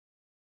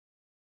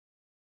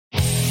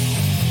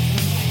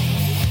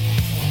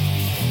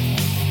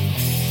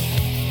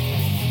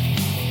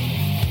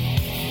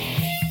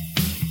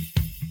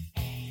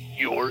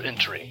are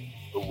entering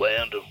the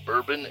land of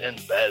bourbon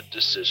and bad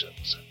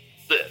decisions.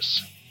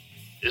 This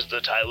is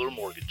the Tyler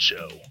Morgan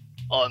Show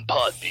on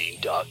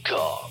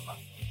Podbean.com.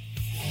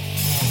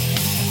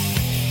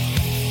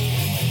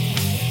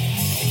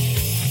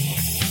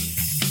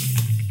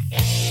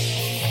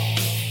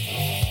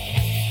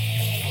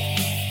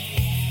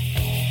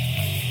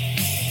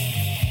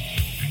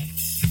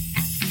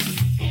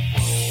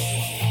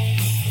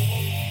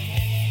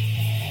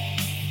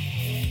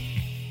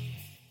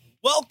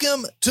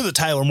 Welcome to the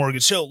Tyler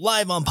Morgan Show,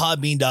 live on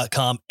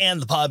Podbean.com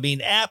and the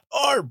Podbean app,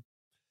 or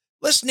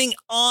listening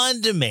on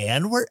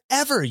demand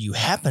wherever you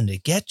happen to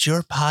get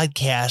your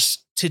podcasts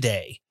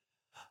today.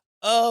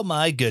 Oh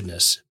my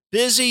goodness.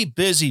 Busy.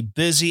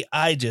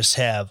 I just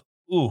have,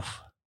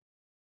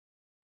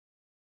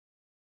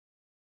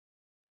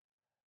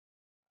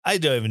 I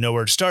don't even know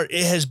where to start.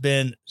 It has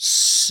been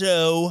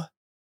so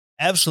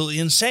absolutely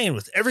insane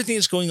with everything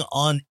that's going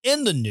on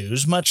in the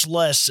news, much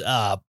less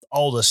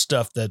all the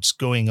stuff that's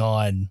going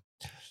on,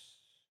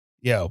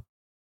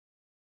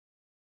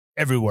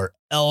 everywhere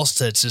else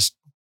that just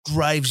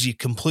drives you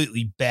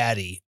completely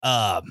batty.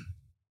 But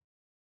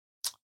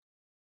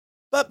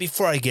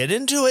before I get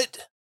into it,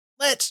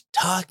 let's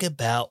talk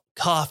about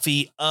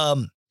coffee.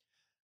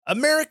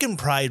 American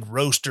Pride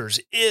Roasters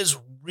is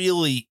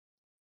really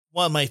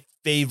one of my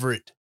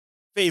favorite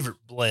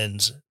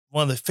blends,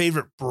 one of the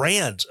favorite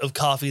brands of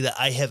coffee that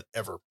I have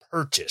ever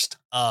purchased.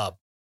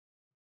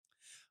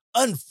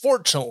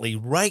 Unfortunately,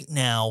 right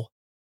now,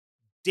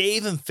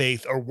 Dave and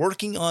Faith are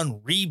working on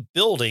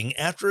rebuilding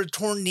after a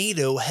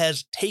tornado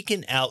has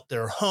taken out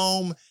their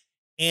home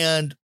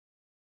and,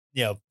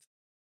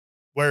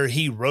 where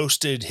he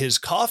roasted his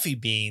coffee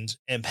beans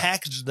and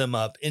packaged them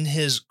up in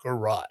his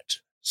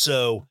garage.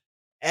 So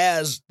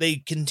as they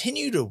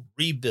continue to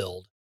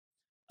rebuild,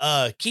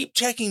 keep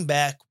checking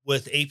back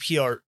with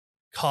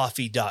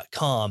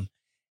aprcoffee.com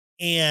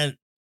and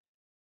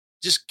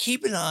just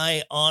keep an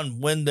eye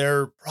on when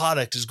their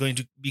product is going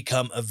to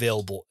become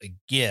available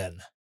again.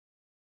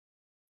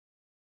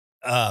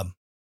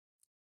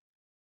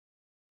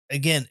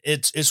 Again,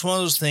 it's one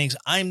of those things.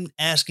 I'm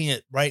asking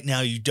it right now.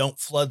 You don't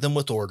flood them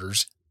with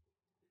orders.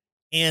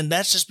 And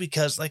that's just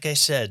because, like I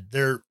said,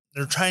 they're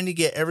trying to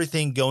get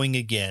everything going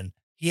again.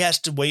 He has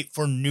to wait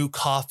for new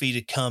coffee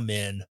to come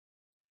in.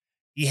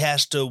 He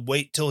has to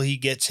wait till he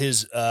gets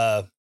his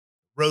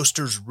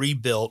roasters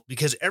rebuilt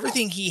because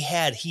everything he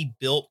had, he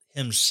built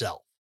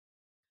himself.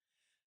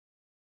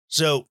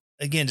 So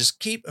again, just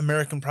keep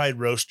American Pride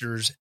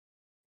Roasters.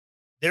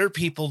 There are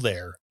people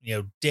there,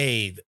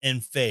 Dave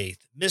and Faith,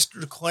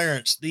 Mr.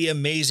 Clarence, the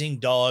amazing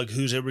dog,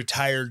 who's a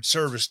retired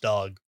service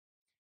dog.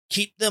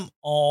 Keep them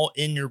all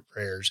in your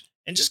prayers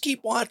and just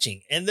keep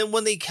watching. And then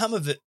when they come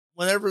of it,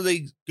 whenever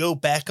they go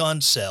back on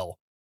sale,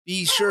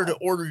 be sure to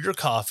order your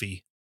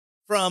coffee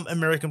from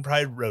American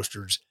Pride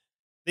Roasters.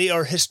 They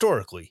are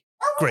historically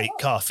great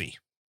coffee.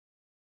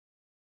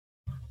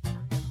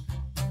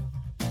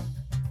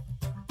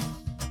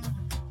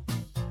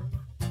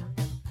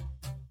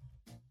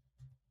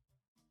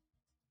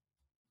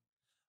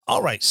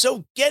 All right,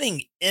 so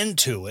getting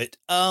into it,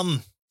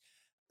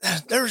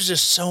 there's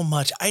just so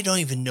much. I don't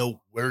even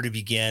know where to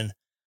begin.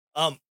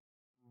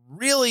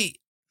 Really,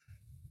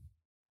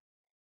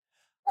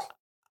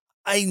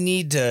 I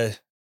need to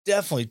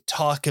definitely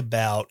talk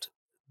about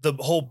the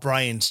whole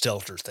Brian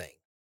Stelter thing.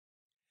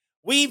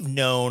 We've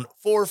known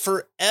for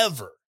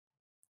forever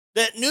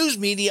that news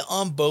media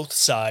on both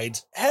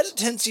sides has a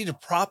tendency to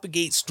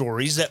propagate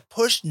stories that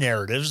push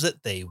narratives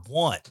that they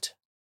want.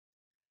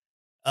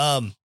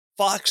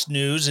 Fox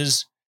News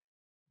is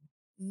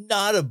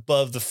not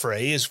above the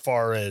fray as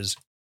far as,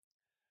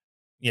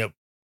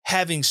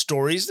 having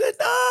stories that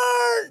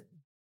aren't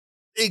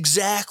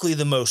exactly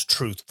the most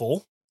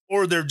truthful,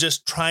 or they're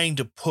just trying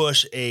to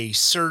push a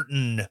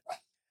certain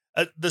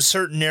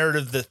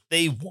narrative that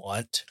they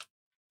want.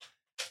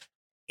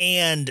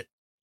 And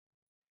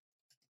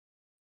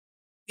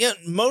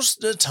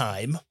most of the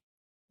time,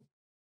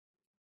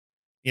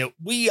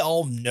 we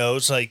all know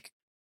it's like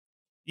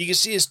you can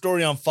see a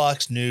story on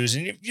Fox News,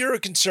 and if you're a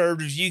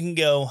conservative, you can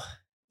go,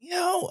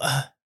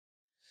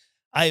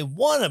 I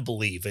want to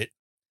believe it,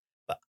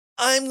 but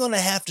I'm going to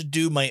have to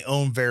do my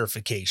own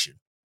verification.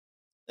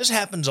 This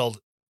happens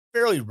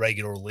fairly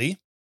regularly.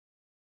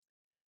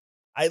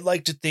 I'd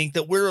like to think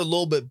that we're a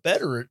little bit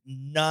better at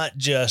not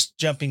just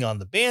jumping on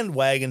the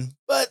bandwagon,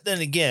 but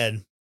then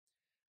again,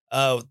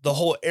 the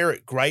whole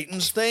Eric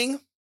Greitens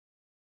thing,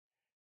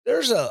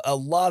 there's a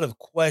lot of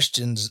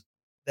questions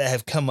that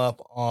have come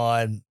up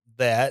on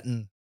that.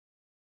 And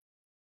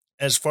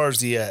as far as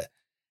the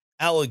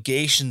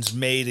allegations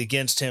made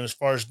against him, as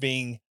far as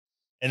being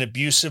an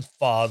abusive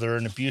father,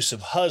 an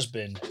abusive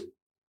husband,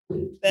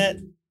 that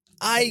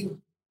I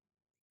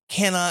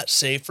cannot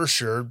say for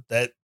sure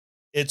that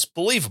it's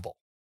believable.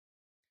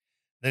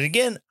 Then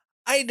again,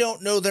 I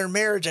don't know their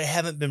marriage. I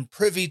haven't been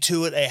privy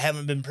to it. I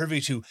haven't been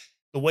privy to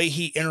the way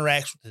he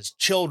interacts with his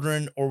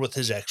children or with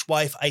his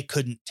ex-wife. I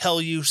couldn't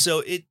tell you.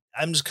 So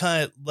I'm just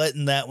kind of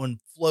letting that one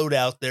float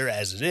out there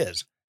as it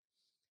is.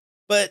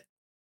 But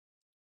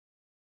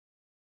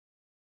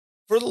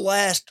for the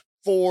last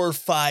 4 or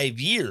 5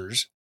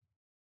 years,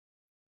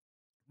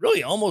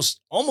 really almost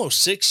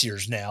 6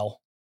 years now,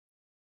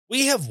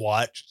 we have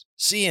watched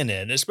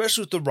CNN,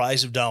 especially with the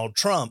rise of Donald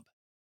Trump.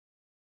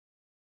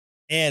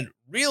 And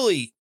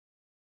really,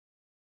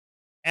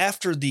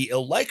 after the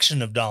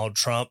election of Donald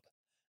Trump,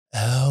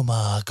 oh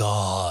my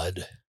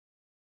God,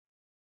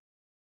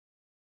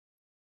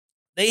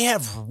 they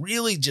have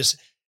really just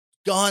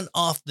gone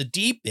off the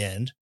deep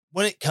end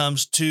when it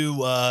comes to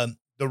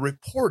the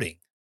reporting.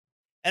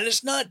 And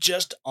it's not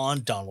just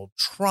on Donald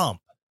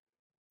Trump.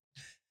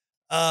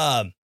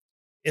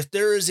 If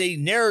there is a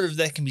narrative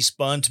that can be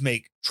spun to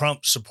make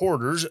Trump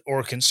supporters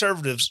or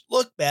conservatives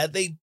look bad,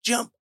 they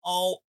jump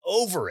all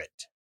over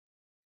it.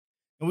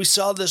 And we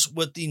saw this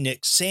with the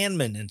Nick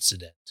Sandmann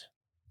incident.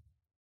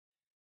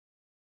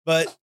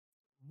 But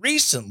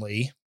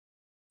recently,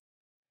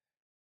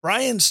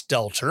 Brian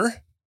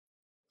Stelter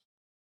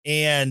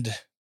and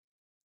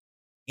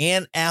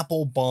Ann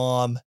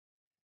Applebaum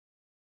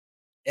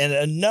and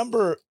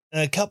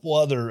a couple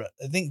other,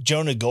 I think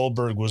Jonah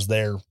Goldberg was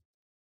there,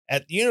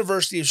 at the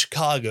University of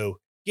Chicago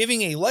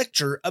giving a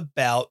lecture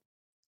about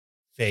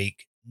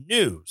fake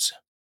news.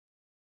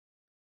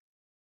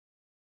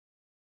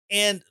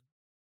 And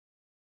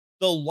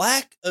the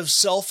lack of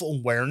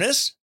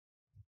self-awareness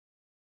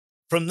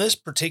from this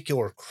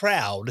particular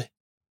crowd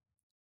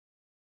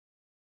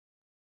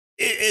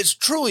is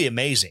truly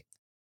amazing.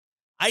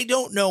 I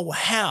don't know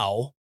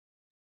how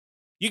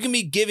you can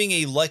be giving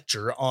a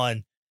lecture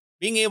on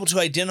being able to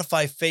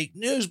identify fake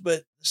news, but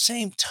at the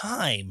same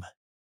time,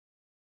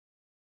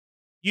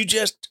 you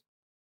just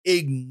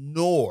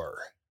ignore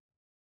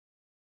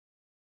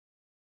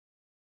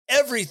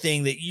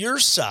everything that your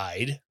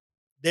side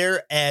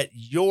there at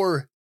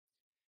your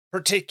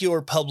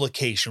particular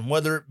publication,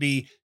 whether it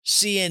be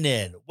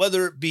CNN,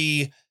 whether it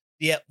be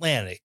The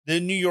Atlantic, the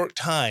New York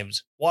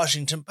Times,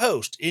 Washington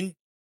Post, and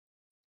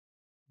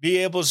be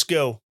able to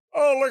go,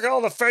 oh, look at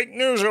all the fake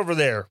news over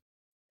there,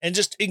 and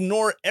just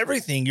ignore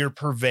everything you're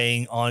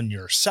purveying on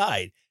your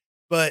side.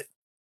 But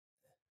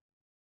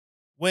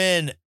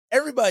when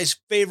everybody's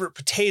favorite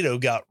potato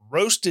got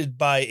roasted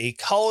by a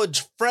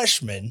college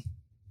freshman,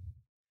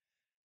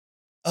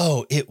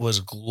 oh, it was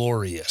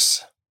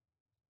glorious.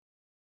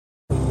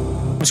 My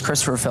name is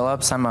Christopher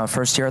Phillips. I'm a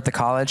first year at the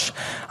college.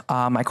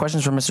 My question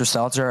is for Mr.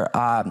 Stelter.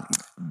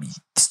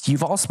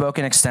 You've all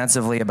spoken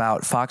extensively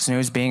about Fox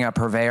News being a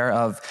purveyor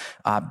of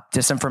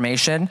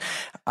disinformation,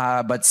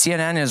 but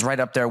CNN is right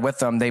up there with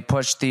them. They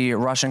pushed the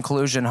Russian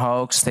collusion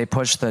hoax. They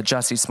pushed the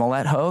Jussie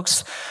Smollett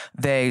hoax.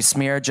 They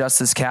smeared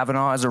Justice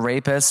Kavanaugh as a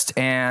rapist,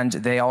 and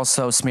they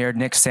also smeared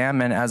Nick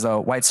Sandmann as a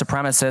white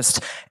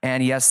supremacist.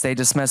 And yes, they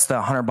dismissed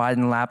the Hunter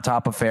Biden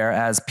laptop affair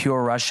as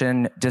pure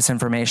Russian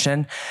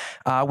disinformation.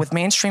 With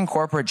mainstream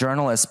corporate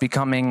journalists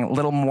becoming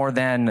little more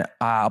than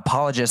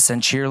apologists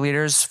and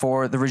cheerleaders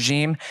for the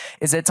regime,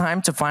 is it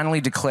time to finally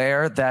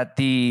declare that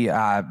the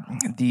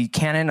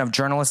canon of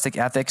journalistic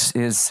ethics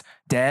is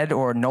dead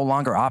or no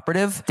longer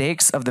operative?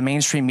 Stakes of the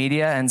mainstream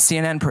media and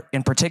CNN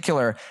in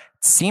particular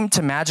seem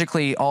to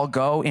magically all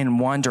go in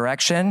one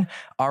direction.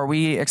 Are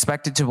we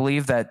expected to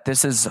believe that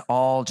this is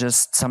all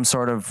just some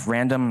sort of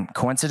random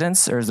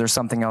coincidence, or is there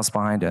something else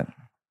behind it?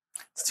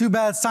 It's too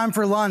bad. It's time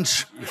for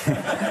lunch. You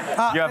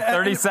have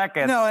 30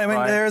 seconds. No, I mean,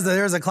 right?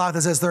 there's a clock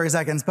that says 30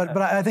 seconds. But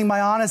I think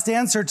my honest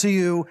answer to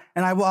you,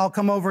 and I'll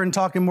come over and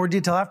talk in more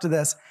detail after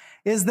this,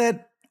 is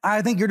that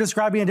I think you're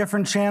describing a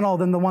different channel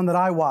than the one that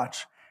I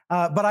watch.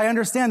 But I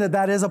understand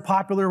that is a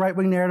popular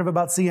right-wing narrative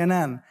about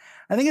CNN.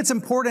 I think it's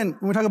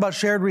important when we talk about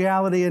shared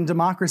reality and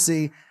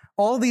democracy,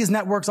 all these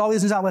networks, all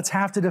these news outlets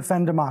have to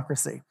defend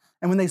democracy.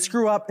 And when they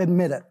screw up,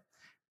 admit it.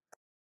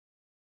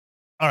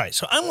 All right,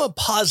 so I'm going to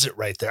pause it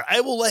right there.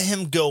 I will let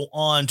him go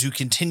on to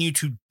continue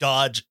to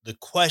dodge the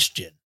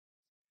question.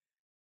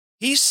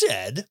 He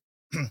said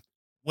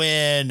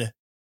when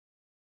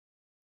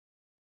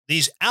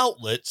these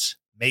outlets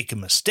make a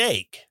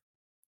mistake,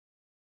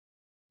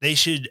 they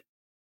should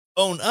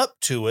own up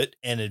to it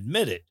and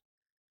admit it.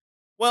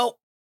 Well,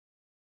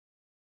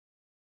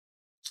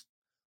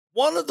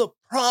 one of the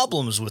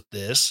problems with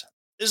this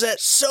is that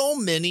so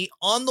many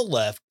on the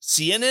left,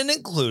 CNN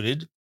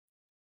included,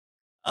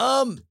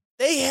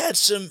 they had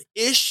some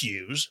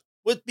issues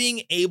with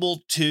being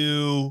able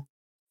to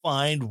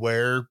find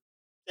where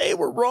they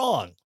were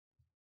wrong.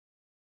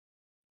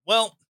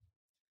 Well,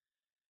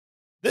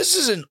 this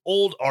is an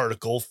old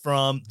article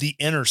from The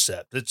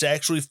Intercept. It's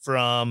actually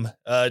from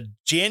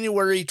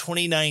January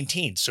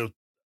 2019, so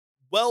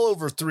well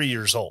over 3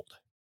 years old.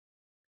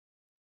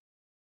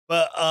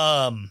 But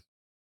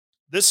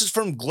this is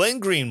from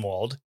Glenn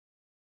Greenwald,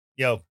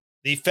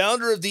 the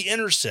founder of The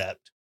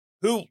Intercept,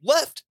 who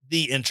left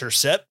The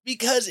Intercept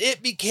because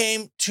it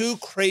became too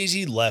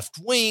crazy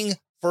left-wing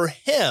for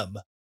him,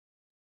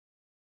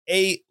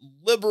 a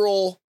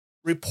liberal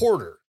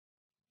reporter.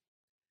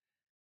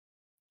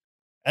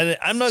 And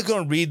I'm not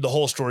going to read the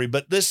whole story,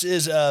 but this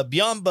is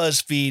beyond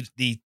BuzzFeed,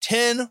 the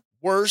 10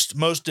 worst,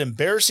 most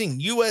embarrassing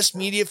U.S.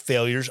 media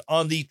failures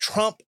on the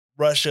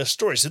Trump-Russia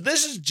story. So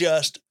this is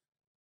just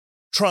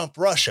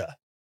Trump-Russia.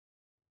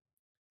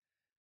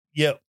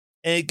 Yep.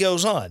 And it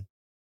goes on.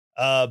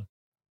 And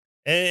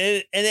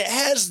it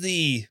has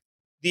the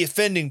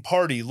offending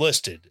party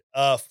listed.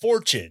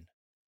 Fortune.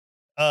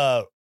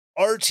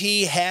 RT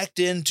hacked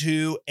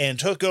into and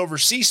took over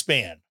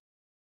C-SPAN.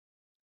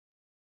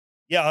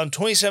 Yeah, on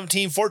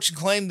 2017, Fortune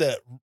claimed that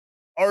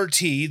RT,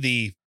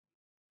 the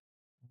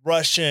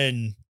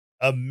Russian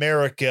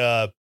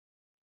America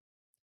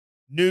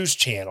news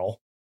channel,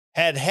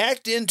 had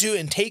hacked into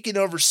and taken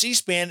over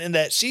C-SPAN, and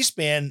that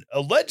C-SPAN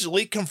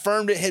allegedly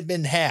confirmed it had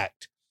been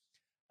hacked.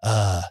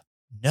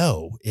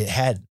 No, it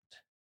hadn't.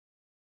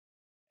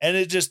 And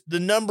it just, the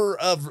number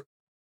of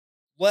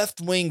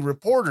left-wing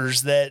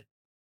reporters that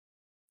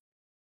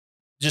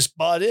just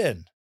bought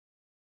in.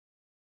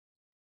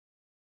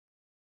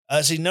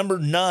 See, number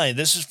 9,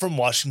 this is from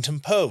Washington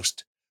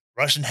Post.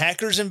 Russian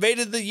hackers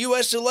invaded the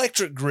U.S.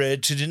 electric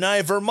grid to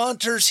deny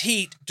Vermonters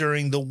heat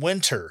during the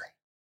winter.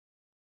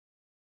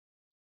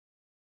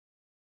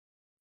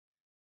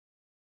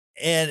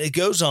 And it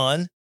goes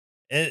on.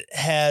 It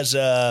has,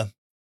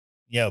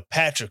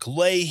 Patrick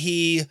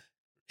Leahy,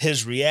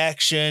 his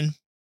reaction.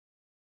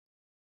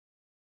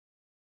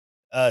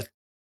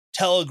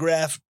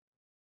 Telegraph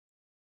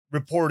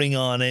reporting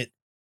on it.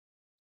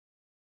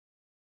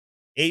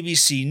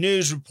 ABC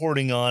News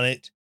reporting on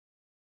it.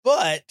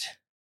 But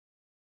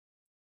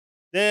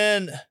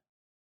then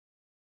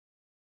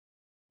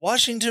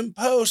Washington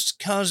Post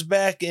comes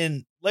back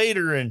in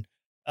later and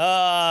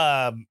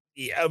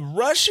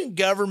Russian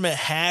government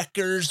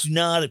hackers do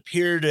not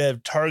appear to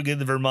have targeted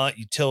the Vermont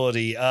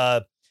utility,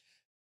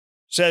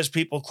 says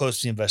people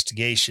close to the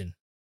investigation.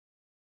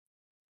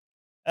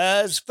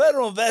 As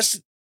federal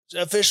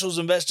officials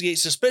investigate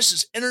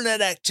suspicious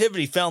internet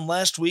activity found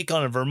last week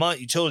on a Vermont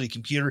utility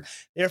computer,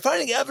 they are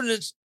finding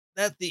evidence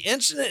that the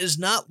incident is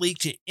not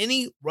linked to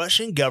any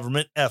Russian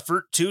government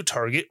effort to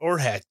target or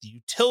hack the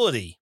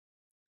utility.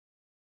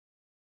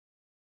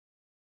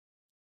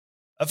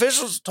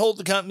 Officials told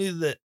the company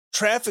that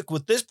traffic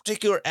with this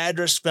particular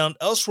address found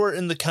elsewhere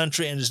in the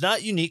country and is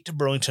not unique to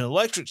Burlington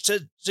Electric,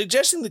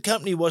 suggesting the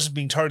company wasn't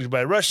being targeted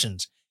by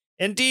Russians.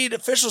 Indeed,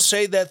 officials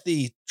say that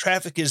the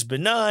traffic is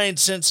benign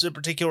since the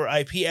particular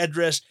IP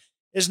address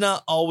is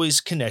not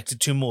always connected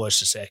to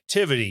malicious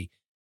activity.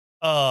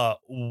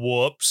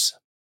 Whoops.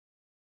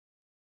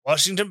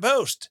 Washington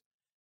Post.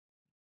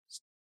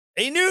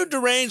 A new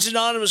deranged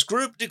anonymous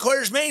group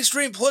declares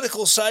mainstream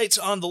political sites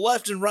on the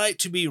left and right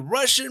to be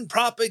Russian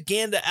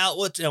propaganda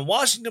outlets, and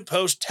Washington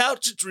Post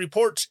touts its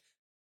report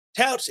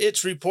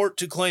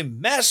to claim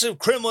massive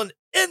Kremlin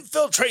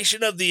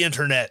infiltration of the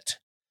internet.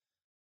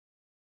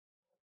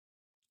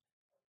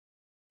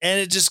 And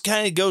it just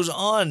kind of goes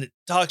on. It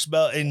talks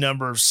about a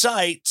number of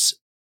sites.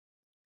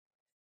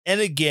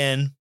 And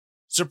again,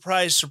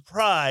 surprise,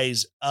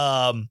 surprise,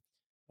 when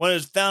it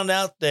was found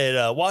out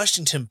that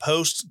Washington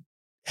Post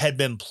had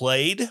been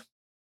played,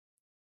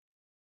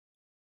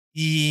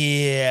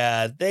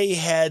 yeah, they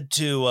had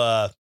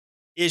to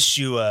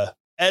issue a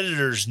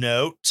editor's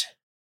note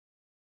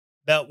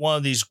about one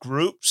of these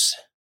groups,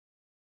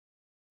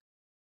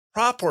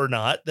 prop or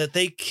not, that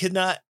they could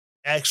not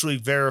actually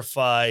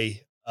verify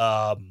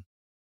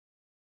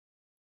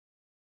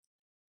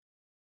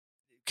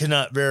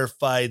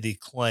the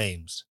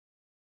claims.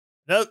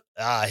 Nope.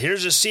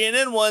 Here's a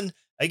CNN one.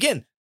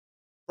 Again,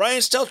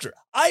 Brian Stelter.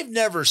 I've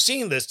never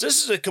seen this.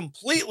 This is a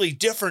completely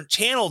different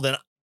channel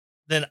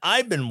than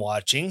I've been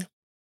watching.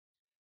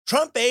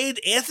 Trump aide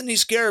Anthony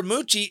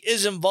Scaramucci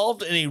is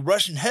involved in a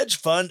Russian hedge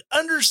fund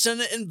under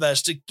Senate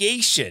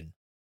investigation.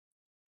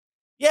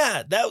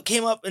 Yeah, that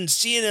came up in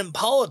CNN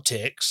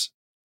Politics,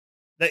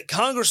 that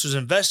Congress was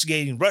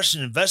investigating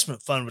Russian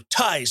investment fund with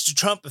ties to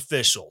Trump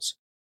officials.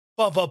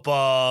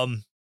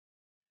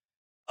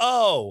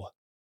 Oh, a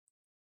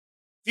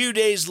few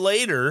days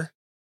later,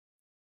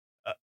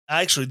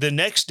 actually the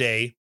next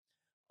day,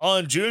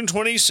 on June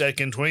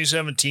 22nd,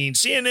 2017,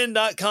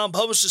 CNN.com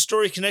published a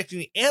story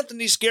connecting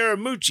Anthony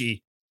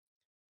Scaramucci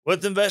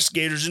with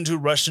investigators into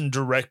Russian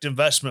direct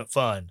investment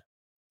fund.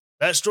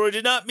 That story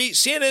did not meet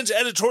CNN's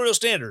editorial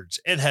standards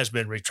and has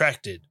been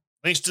retracted.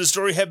 Links to the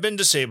story have been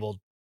disabled.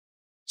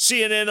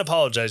 CNN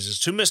apologizes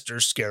to Mr.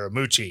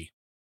 Scaramucci.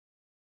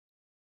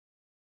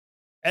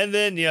 And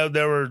then,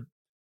 there were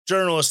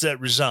journalists that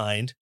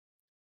resigned.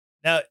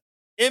 Now,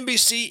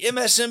 NBC,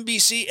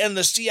 MSNBC, and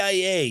the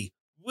CIA,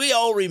 we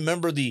all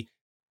remember the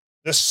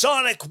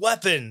sonic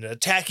weapon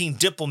attacking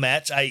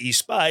diplomats, i.e.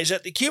 spies,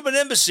 at the Cuban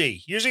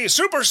embassy using a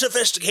super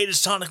sophisticated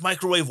sonic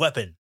microwave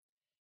weapon.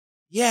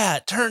 Yeah,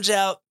 it turns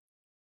out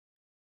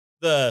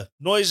the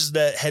noises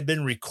that had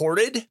been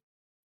recorded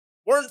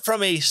weren't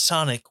from a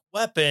sonic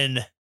weapon.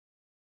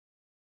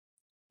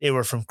 They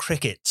were from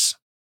crickets.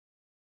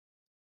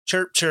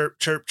 Chirp, chirp,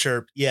 chirp,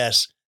 chirp.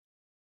 Yes.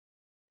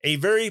 A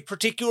very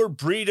particular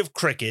breed of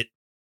cricket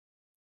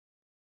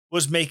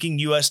was making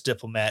U.S.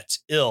 diplomats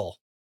ill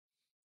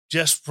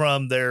just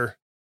from their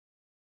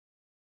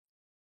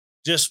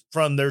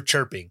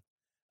chirping.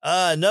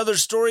 Another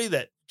story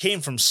that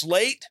came from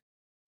Slate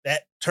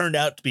that turned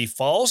out to be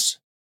false.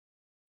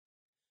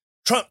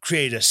 Trump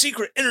created a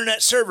secret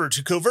internet server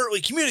to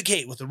covertly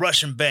communicate with the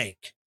Russian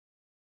bank.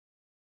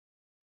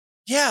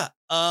 Yeah.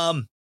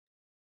 That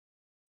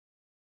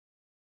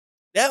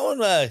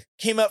one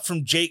came up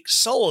from Jake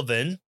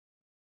Sullivan.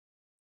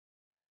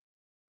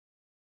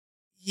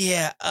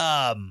 Yeah.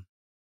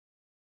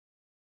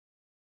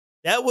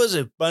 That was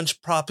a bunch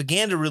of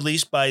propaganda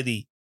released by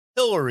the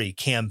Hillary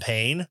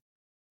campaign.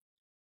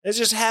 It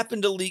just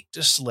happened to leak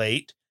to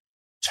Slate.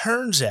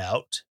 Turns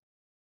out,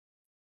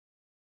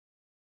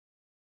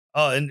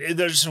 and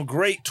there's some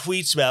great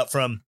tweets about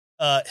from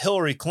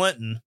Hillary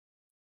Clinton.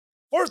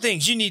 4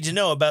 things you need to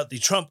know about the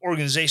Trump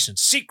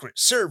Organization's secret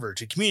server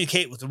to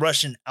communicate with the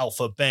Russian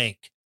Alpha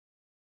Bank.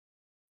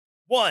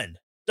 1.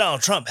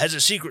 Donald Trump has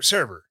a secret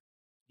server.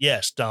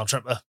 Yes, Donald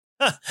Trump.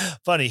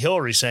 Funny,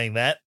 Hillary saying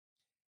that.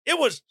 It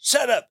was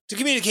set up to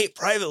communicate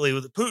privately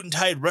with a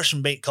Putin-tied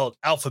Russian bank called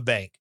Alpha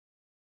Bank.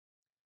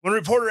 When a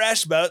reporter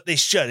asked about it, they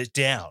shut it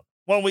down.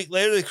 1 week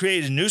later, they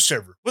created a new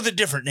server with a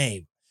different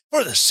name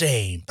for the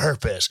same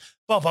purpose.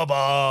 Bum, bum,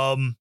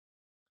 bum.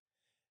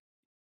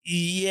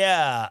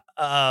 Yeah.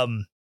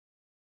 The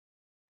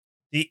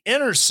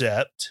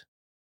Intercept,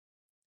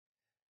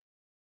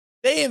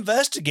 they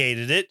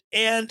investigated it,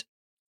 and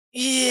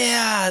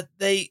yeah,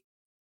 they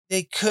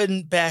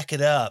couldn't back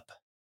it up.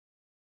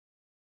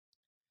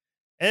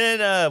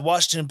 And then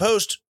Washington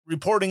Post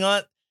reporting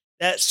on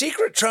that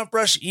secret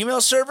Trump-Russia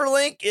email server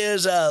link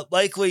is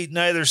likely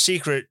neither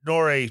secret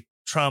nor a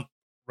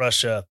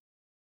Trump-Russia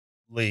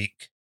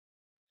leak.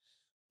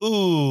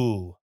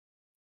 Ooh.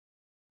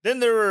 Then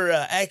there were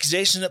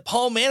accusations that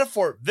Paul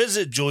Manafort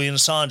visited Julian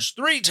Assange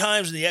 3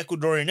 times in the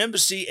Ecuadorian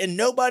embassy and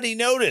nobody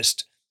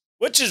noticed,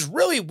 which is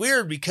really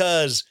weird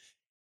because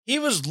he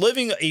was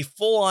living a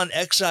full-on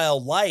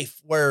exile life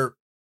where,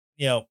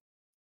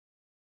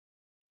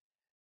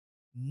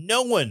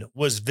 no one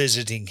was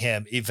visiting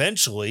him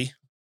eventually.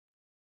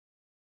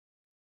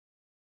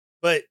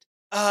 But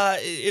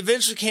it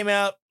eventually came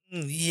out,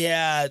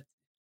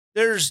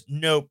 there's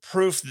no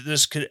proof that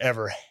this could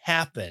ever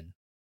happen.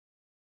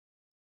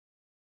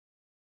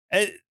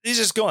 And these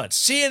just go on.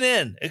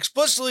 CNN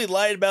explicitly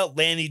lied about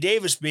Lanny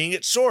Davis being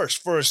its source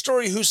for a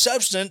story whose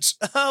substance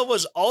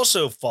was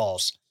also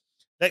false.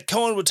 That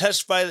Cohen would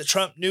testify that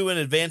Trump knew in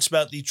advance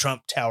about the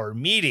Trump Tower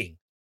meeting.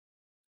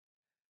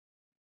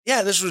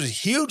 Yeah, this was a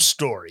huge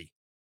story.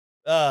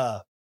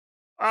 Donald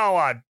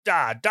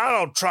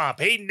Trump,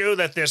 he knew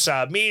that this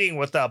meeting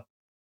with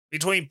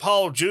between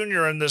Paul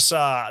Jr. and this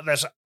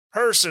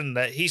person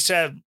that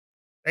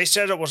they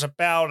said it was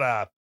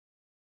about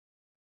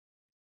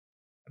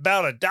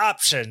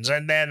adoptions,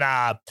 and then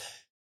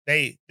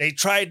they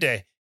tried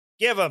to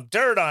give him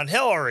dirt on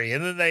Hillary,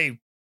 and then they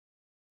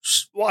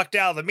walked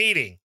out of the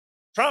meeting.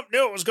 Trump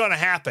knew it was going to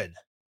happen.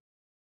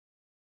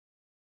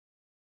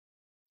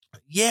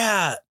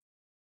 Yeah.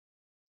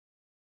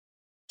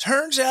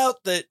 Turns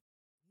out that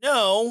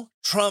no,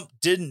 Trump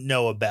didn't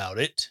know about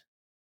it.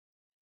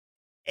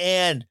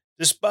 And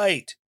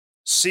despite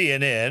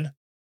CNN,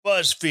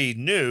 BuzzFeed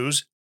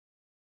News,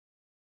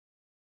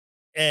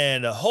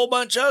 and a whole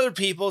bunch of other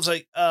people, it's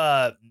like,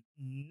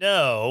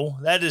 no,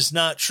 that is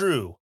not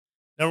true.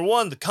 Number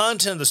 1, the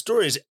content of the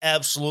story is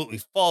absolutely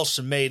false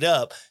and made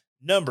up.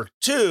 Number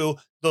 2,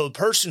 the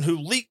person who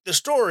leaked the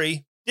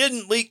story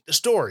didn't leak the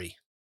story.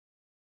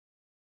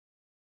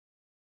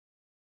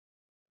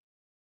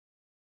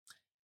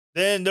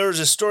 Then there was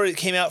a story that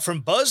came out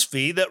from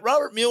BuzzFeed that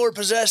Robert Mueller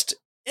possessed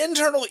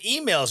internal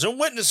emails and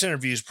witness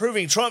interviews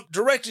proving Trump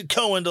directed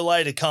Cohen to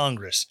lie to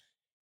Congress.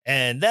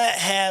 And that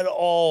had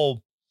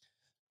all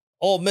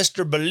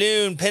Mr.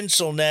 Balloon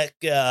Pencil Neck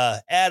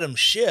Adam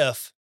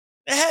Schiff.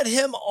 It had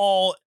him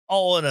all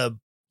in a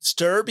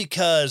stir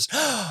because,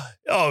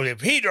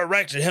 if he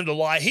directed him to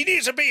lie, he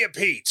needs to be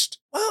impeached.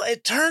 Well,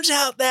 it turns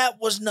out that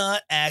was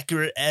not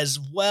accurate as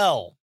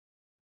well.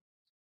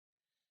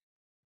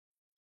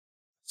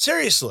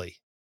 Seriously.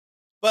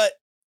 But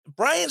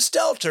Brian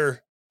Stelter,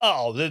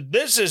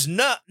 this is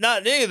not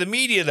any of the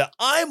media that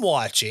I'm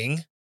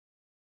watching.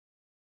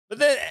 But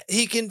then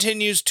he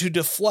continues to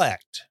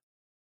deflect.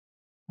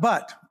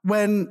 But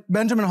when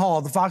Benjamin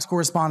Hall, the Fox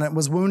correspondent,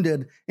 was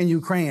wounded in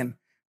Ukraine,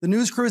 the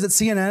news crews at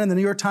CNN and the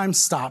New York Times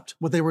stopped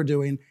what they were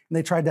doing, and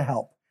they tried to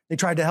help. They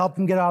tried to help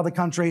him get out of the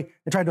country.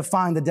 They tried to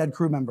find the dead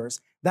crew members.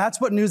 That's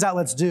what news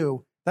outlets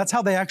do. That's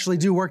how they actually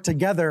do work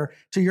together,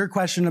 to your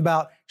question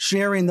about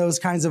sharing those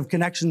kinds of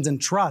connections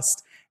and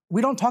trust.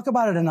 We don't talk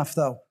about it enough,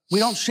 though. We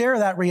don't share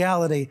that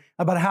reality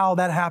about how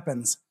that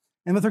happens.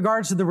 And with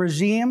regards to the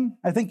regime,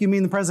 I think you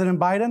mean the President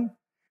Biden.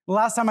 The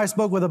last time I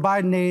spoke with a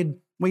Biden aide,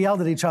 we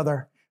yelled at each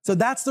other. So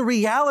that's the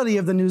reality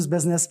of the news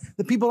business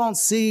that people don't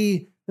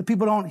see, that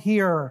people don't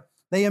hear.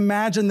 They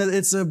imagine that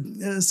it's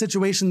a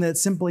situation that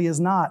simply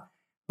is not.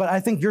 But I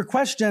think your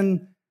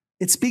question,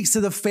 it speaks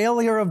to the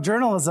failure of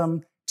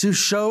journalism to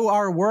show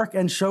our work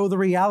and show the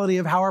reality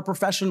of how our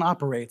profession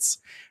operates.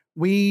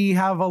 We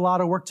have a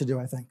lot of work to do,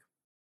 I think.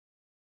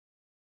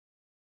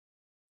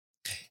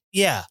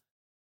 Yeah,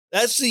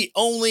 that's the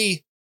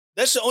only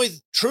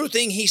true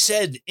thing he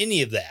said in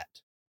any of that.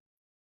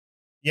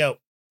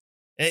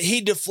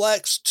 He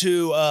deflects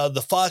to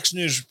the Fox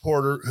News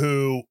reporter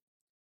who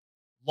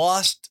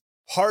lost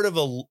part of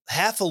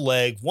half a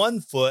leg,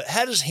 1 foot,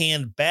 had his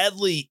hand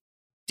badly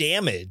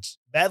damaged,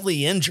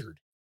 badly injured.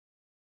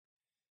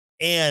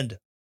 And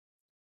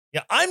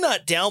yeah, I'm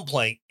not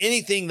downplaying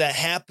anything that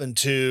happened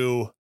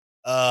to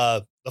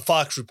the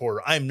Fox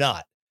reporter. I'm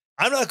not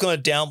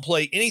going to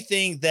downplay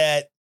anything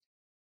that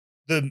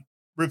the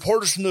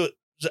reporters from the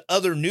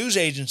other news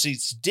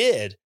agencies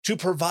did to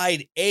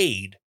provide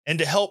aid and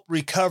to help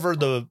recover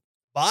the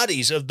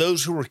bodies of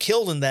those who were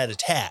killed in that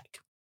attack.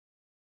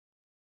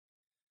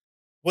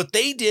 What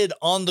they did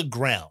on the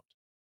ground,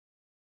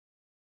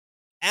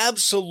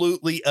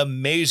 absolutely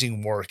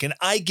amazing work, and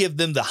I give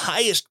them the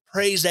highest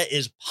praise that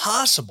is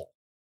possible.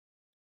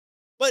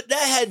 But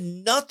that had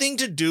nothing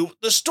to do with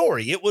the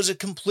story. It was a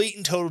complete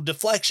and total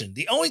deflection.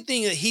 The only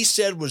thing that he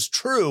said was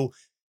true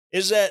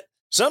is that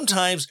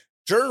sometimes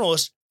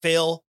journalists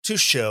fail to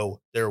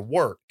show their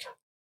work.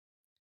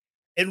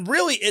 And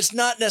really, it's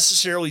not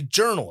necessarily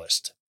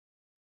journalists.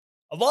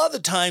 A lot of the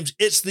times,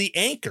 it's the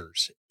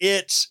anchors.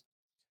 It's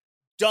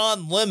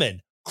Don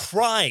Lemon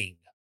crying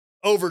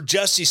over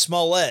Jussie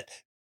Smollett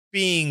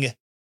being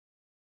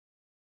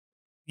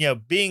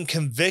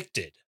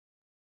convicted.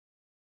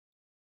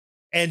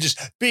 And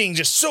being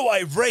so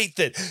irate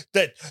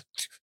that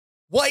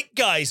white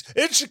guys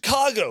in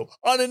Chicago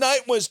on a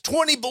night when it's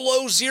 20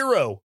 below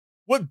zero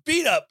would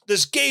beat up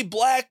this gay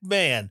black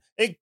man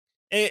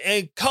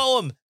and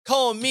call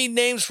him mean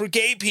names for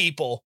gay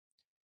people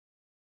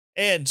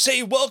and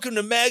say welcome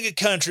to MAGA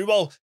country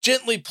while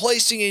gently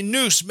placing a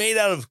noose made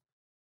out of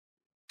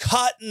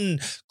cotton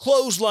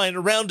clothesline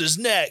around his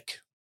neck.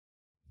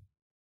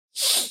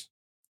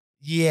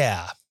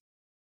 Yeah.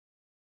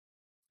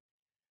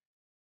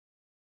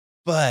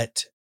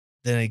 But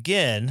then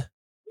again,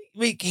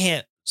 we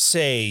can't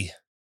say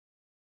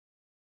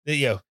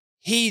that,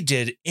 he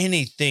did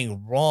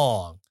anything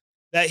wrong,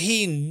 that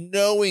he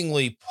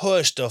knowingly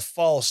pushed a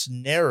false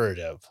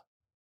narrative.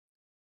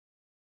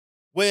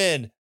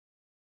 When,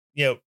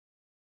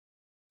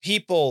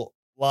 people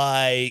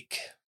like,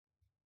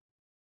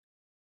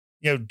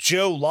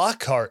 Joe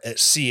Lockhart at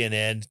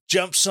CNN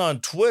jumps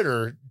on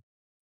Twitter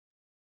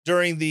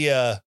during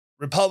the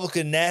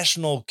Republican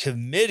National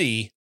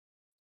Committee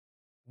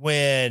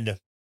when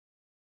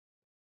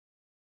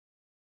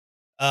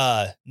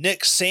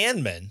Nick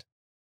Sandmann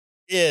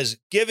is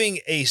giving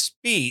a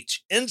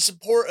speech in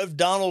support of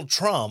Donald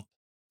Trump,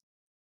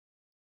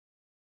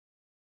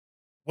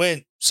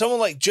 when someone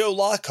like Joe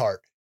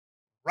Lockhart,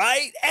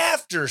 right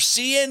after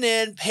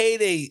CNN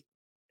paid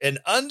an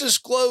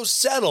undisclosed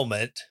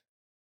settlement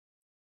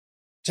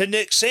to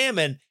Nick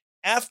Sandmann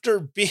after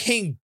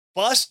being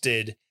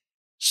busted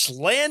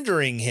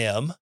slandering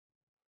him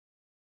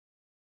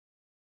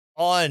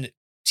on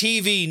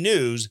TV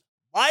news,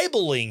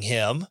 libeling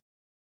him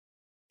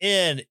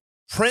in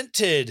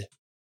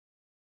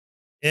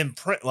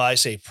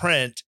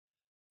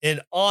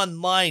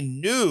online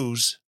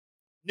news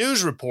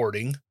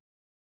reporting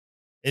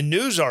and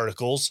news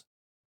articles.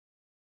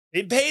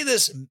 They pay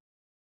this,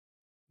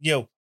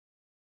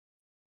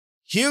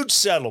 huge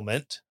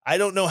settlement. I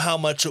don't know how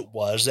much it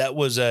was. That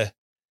was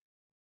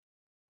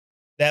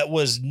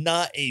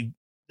not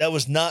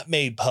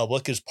made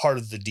public as part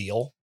of the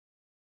deal.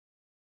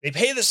 They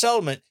pay the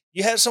settlement.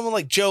 You have someone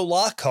like Joe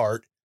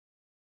Lockhart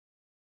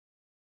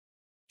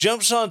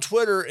jumps on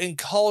Twitter and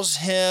calls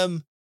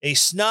him a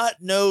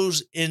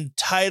snot-nosed,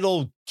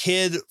 entitled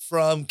kid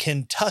from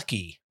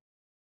Kentucky.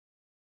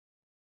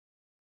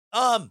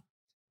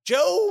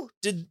 Joe,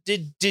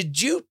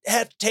 did you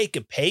have to take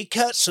a pay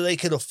cut so they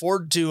could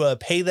afford to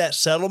pay that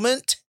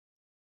settlement?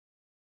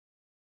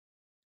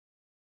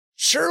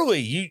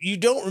 Surely you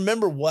don't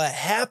remember what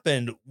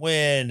happened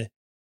when,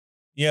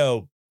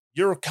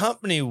 your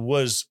company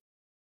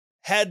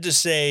had to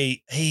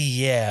say, hey,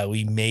 yeah,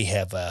 we may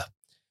have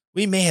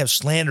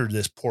slandered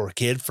this poor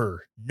kid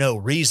for no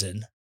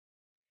reason.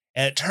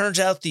 And it turns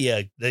out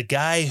the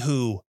guy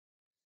who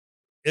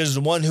is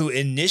the one who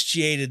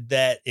initiated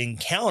that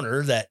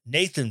encounter, that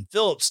Nathan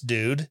Phillips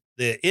dude,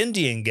 the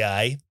Indian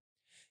guy,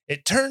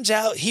 it turns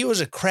out he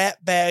was a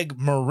crapbag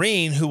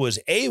Marine who was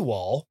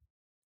AWOL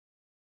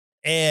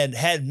and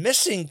had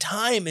missing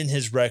time in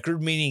his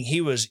record, meaning he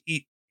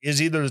is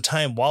either the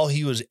time while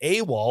he was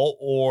AWOL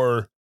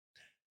or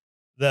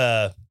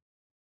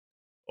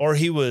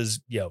he was,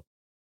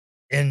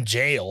 in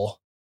jail,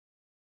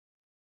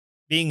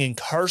 being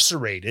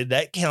incarcerated.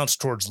 That counts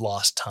towards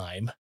lost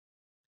time.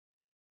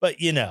 But,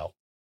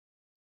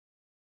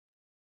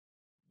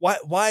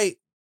 why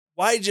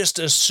just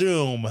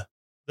assume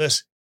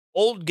this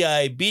old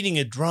guy beating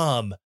a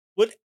drum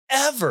would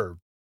ever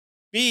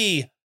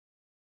be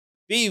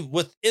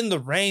within the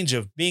range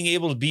of being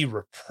able to be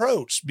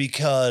reproached?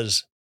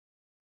 Because,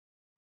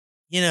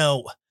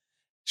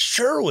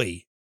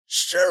 surely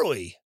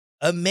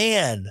a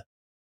man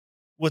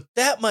with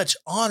that much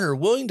honor,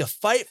 willing to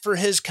fight for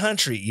his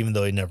country, even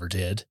though he never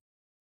did,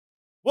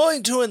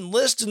 willing to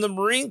enlist in the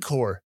Marine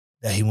Corps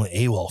that he went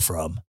AWOL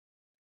from,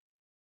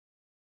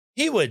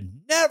 he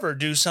would never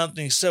do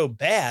something so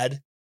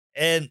bad.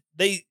 And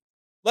they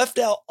left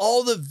out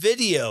all the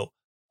video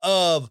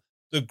of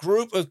the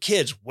group of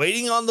kids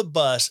waiting on the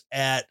bus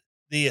at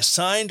the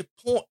assigned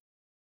point,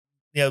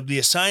 the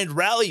assigned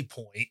rally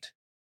point,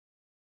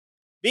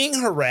 being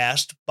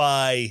harassed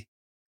by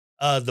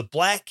the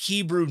Black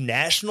Hebrew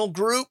National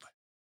Group,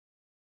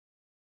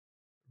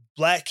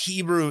 Black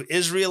Hebrew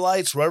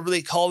Israelites, whatever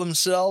they call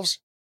themselves,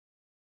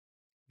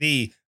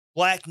 the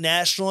Black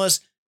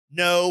nationalists.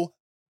 No,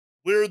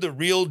 we're the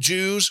real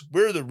Jews.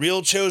 We're the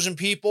real chosen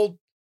people.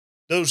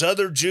 Those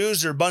other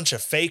Jews are a bunch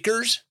of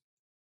fakers.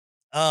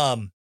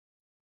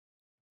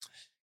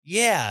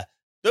 Yeah,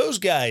 those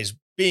guys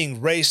being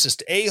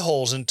racist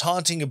a-holes and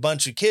taunting a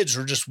bunch of kids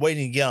who are just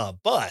waiting to get on a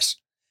bus.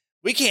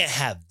 We can't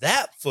have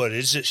that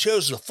footage that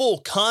shows the full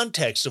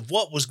context of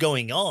what was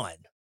going on.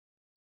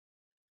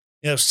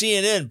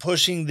 CNN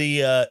pushing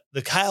the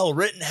Kyle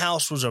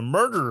Rittenhouse was a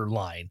murderer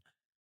line.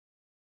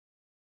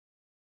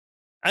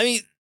 I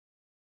mean,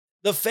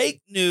 the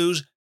fake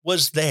news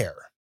was there.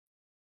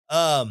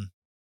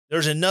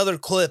 There's another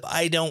clip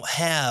I don't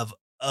have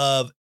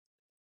of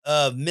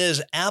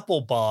Ms.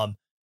 Applebaum.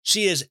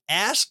 She is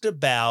asked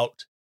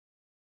about,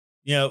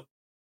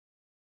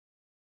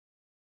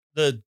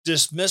 the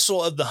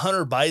dismissal of the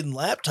Hunter Biden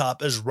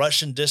laptop as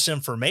Russian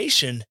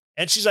disinformation.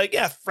 And she's like,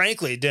 yeah,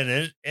 frankly, it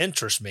didn't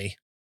interest me.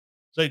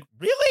 It's like,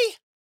 really?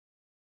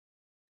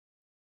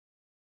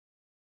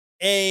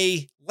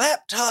 A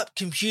laptop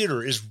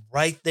computer is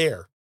right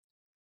there,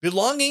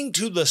 belonging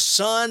to the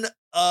son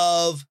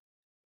of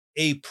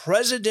a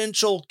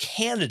presidential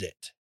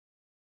candidate.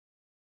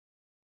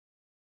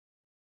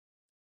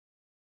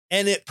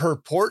 And it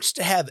purports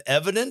to have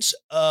evidence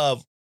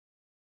of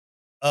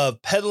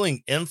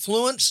peddling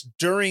influence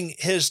during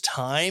his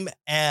time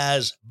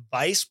as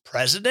vice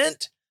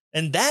president.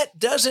 And that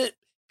doesn't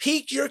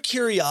pique your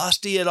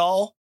curiosity at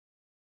all.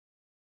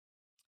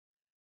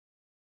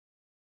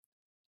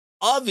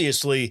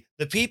 Obviously,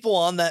 the people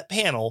on that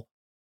panel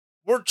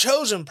were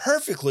chosen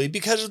perfectly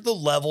because of the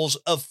levels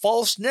of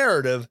false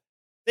narrative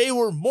they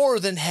were more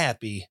than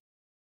happy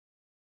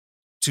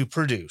to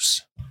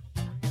produce.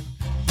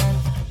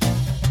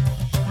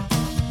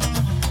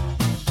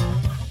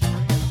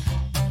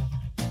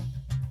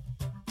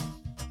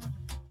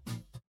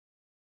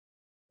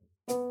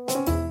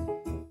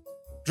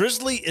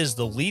 Drizzly is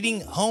the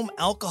leading home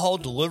alcohol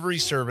delivery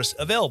service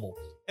available.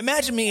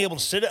 Imagine being able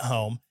to sit at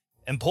home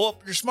and pull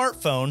up your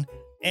smartphone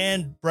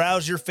and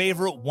browse your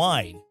favorite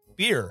wine,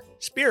 beer,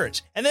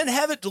 spirits, and then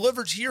have it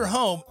delivered to your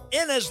home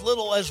in as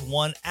little as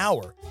 1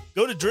 hour.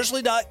 Go to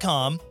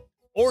drizzly.com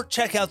or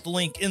check out the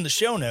link in the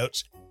show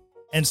notes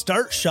and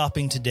start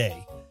shopping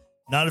today.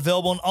 Not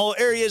available in all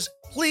areas.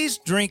 Please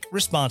drink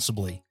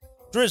responsibly.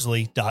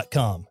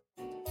 Drizzly.com.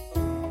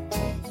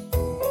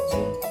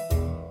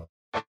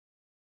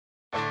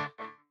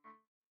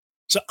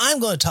 So I'm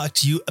going to talk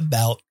to you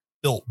about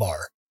Built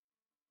Bar.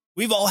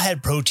 We've all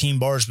had protein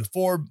bars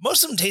before.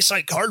 Most of them taste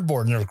like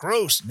cardboard and they're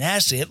gross,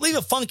 nasty. They leave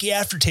a funky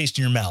aftertaste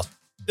in your mouth.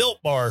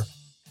 Built Bar,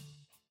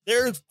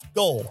 their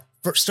goal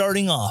for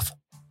starting off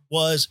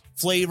was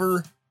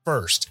flavor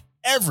first.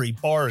 Every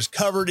bar is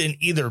covered in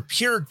either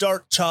pure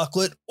dark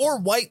chocolate or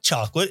white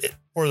chocolate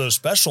for those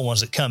special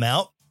ones that come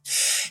out.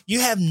 You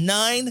have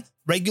 9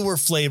 regular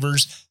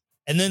flavors,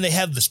 and then they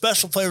have the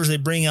special flavors they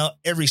bring out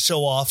every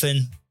so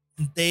often.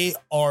 They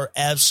are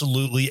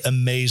absolutely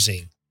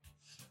amazing.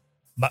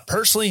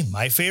 Personally,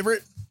 my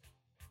favorite,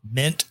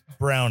 mint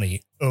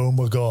brownie. Oh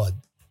my God.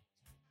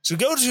 So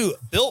go to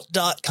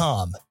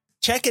built.com,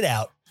 check it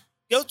out.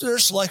 Go through their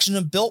selection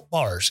of Built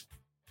bars,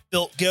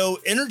 Built Go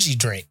energy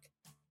drink,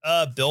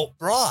 Built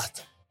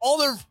broth, all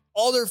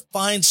their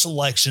fine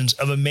selections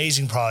of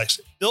amazing products.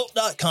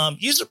 Built.com.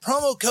 Use the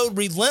promo code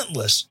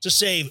Relentless to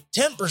save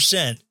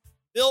 10%.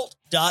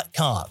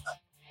 Built.com.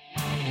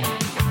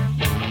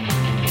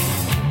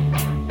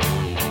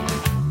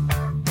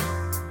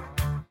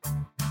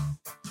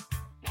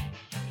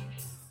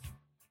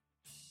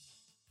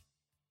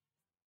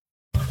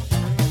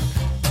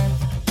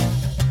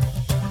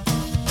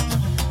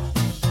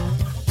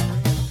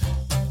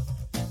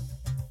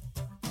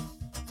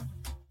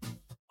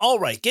 All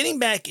right, getting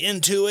back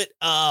into it.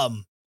 I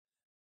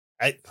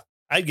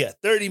got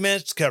 30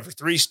 minutes to cover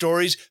 3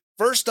 stories.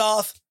 First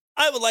off,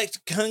 I would like to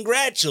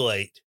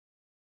congratulate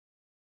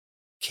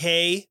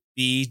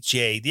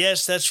KBJ.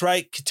 Yes, that's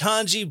right.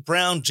 Ketanji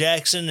Brown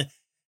Jackson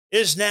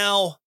is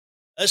now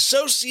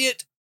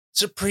Associate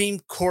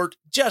Supreme Court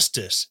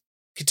Justice.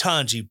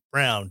 Ketanji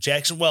Brown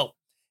Jackson. Well,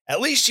 at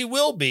least she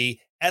will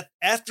be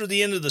after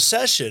the end of the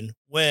session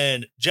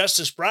when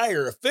Justice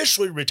Breyer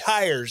officially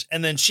retires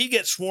and then she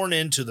gets sworn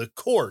into the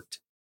court.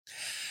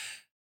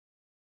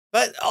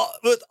 But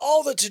with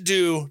all the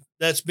to-do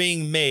that's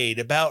being made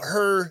about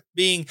her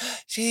being,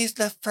 she's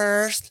the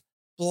first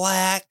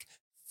Black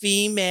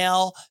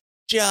female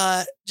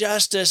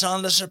justice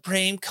on the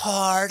Supreme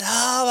Court.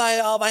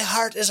 Oh, my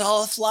heart is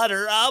all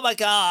aflutter. Oh, my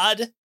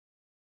God.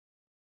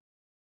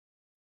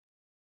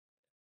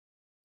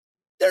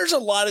 There's a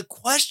lot of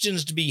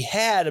questions to be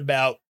had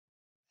about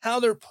how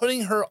they're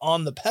putting her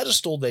on the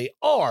pedestal they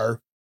are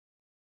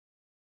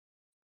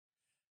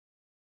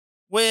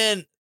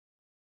when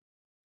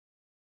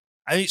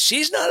I mean,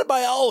 she's not a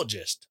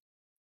biologist.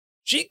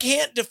 She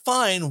can't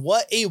define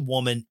what a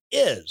woman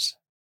is.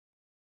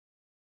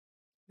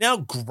 Now,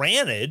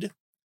 granted,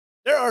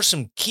 there are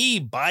some key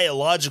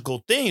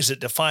biological things that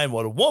define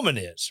what a woman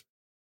is.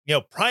 You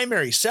know,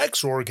 primary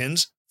sex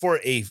organs for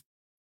a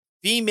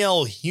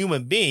female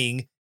human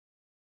being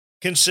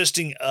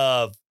consisting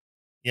of,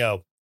 you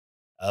know,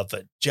 a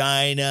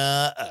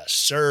vagina, a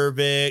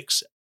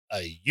cervix,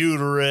 a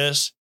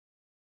uterus,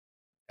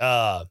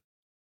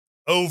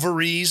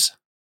 ovaries,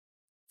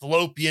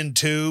 fallopian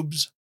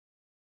tubes,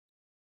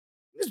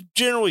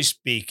 generally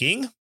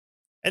speaking.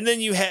 And then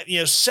you have, you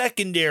know,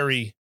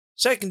 secondary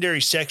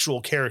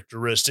sexual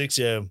characteristics.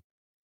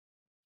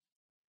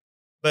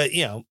 But,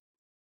 you know,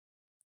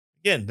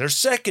 again, they're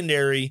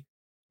secondary.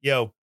 You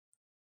know,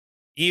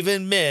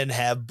 even men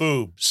have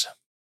boobs.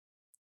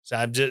 So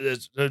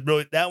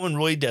that one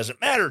really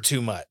doesn't matter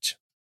too much.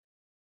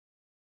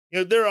 You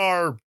know, there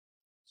are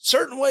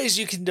certain ways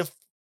you can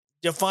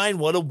define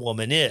what a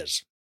woman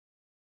is.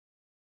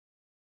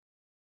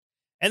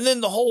 And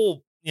then the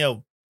whole, you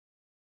know,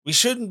 we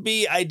shouldn't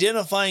be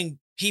identifying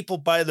people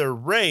by their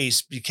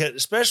race, because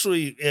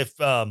especially if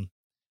the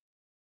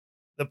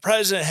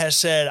president has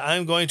said,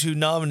 I'm going to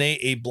nominate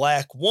a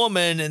black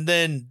woman, and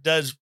then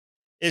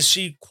is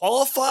she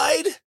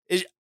qualified?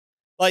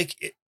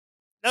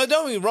 Now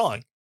don't get me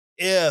wrong.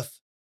 If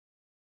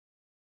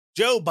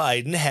Joe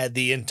Biden had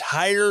the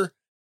entire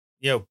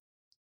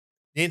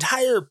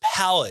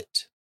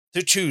palette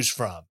to choose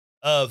from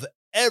of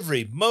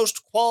every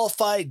most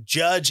qualified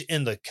judge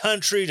in the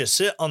country to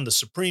sit on the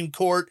Supreme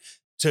Court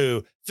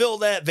to fill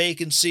that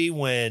vacancy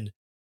when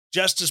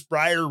Justice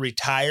Breyer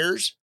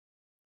retires,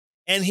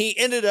 and he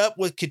ended up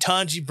with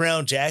Ketanji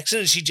Brown Jackson,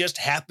 and she just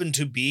happened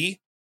to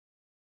be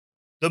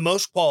the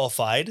most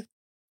qualified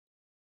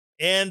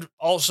and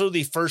also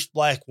the first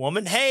black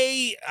woman.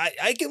 Hey,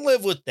 I can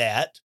live with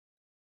that.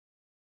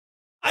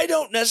 I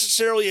don't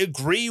necessarily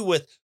agree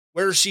with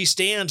where she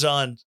stands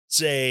on,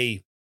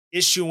 say,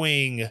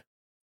 issuing,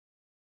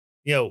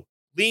 you know,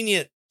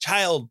 lenient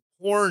child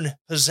porn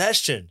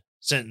possession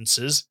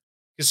sentences,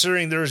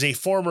 considering there's a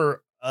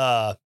former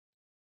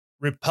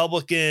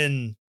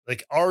Republican,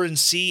 like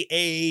RNC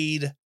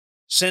aide,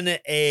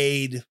 Senate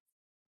aide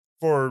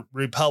for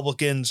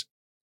Republicans,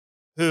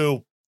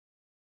 who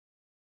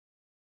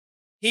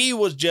he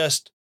was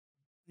just,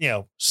 you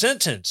know,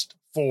 sentenced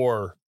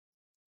for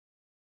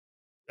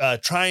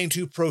trying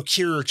to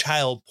procure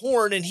child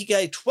porn, and he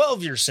got a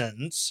 12-year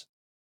sentence.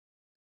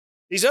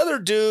 These other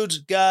dudes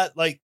got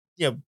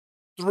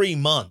 3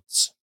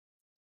 months.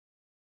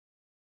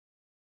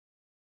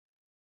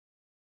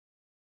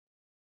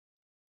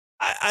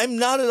 I'm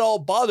not at all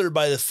bothered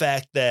by the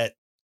fact that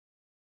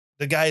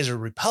the guy's a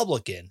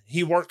Republican.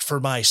 He worked for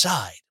my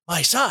side.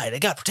 My side. I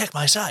got to protect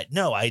my side.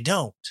 No, I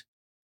don't.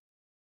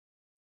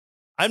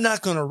 I'm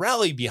not going to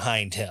rally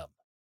behind him.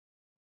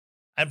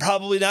 I'm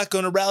probably not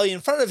going to rally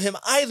in front of him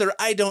either.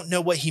 I don't know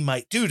what he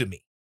might do to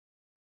me.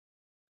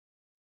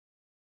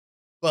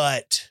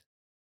 But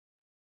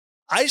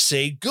I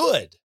say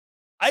good.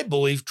 I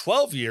believe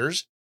 12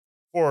 years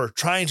for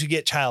trying to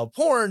get child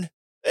porn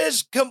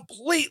is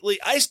completely,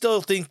 I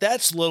still think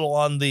that's a little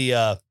on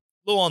the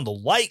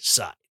light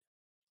side.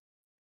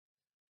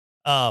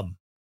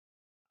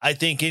 I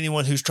think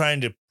anyone who's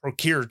trying to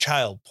procure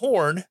child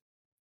porn,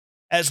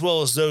 as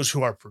well as those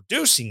who are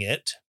producing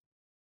it,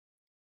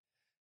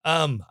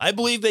 I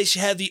believe they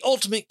should have the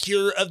ultimate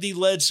cure of the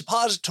lead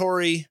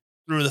suppository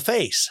through the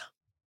face.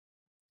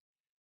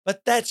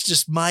 But that's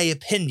just my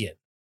opinion.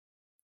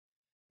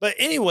 But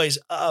anyways,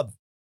 I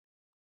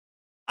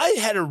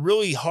had a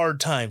really hard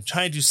time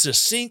trying to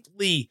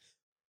succinctly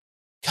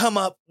come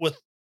up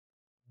with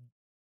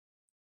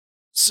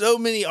so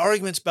many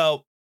arguments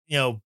about, you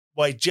know,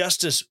 why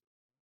Justice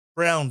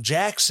Brown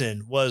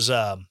Jackson was,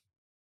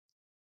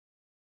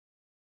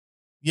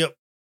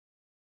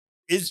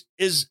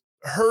 is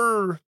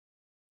her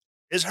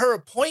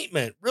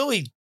appointment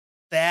really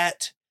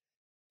that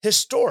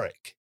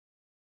historic?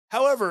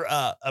 However,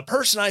 a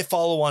person I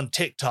follow on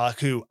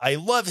TikTok who I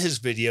love his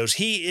videos,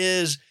 he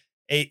is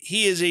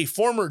a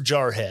former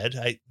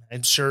jarhead.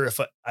 I'm sure if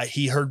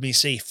he heard me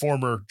say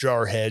former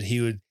jarhead, he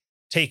would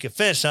take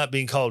offense not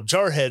being called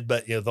jarhead,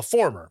 but the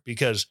former,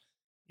 because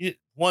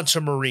once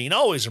a Marine,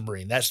 always a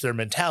Marine. That's their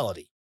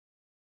mentality.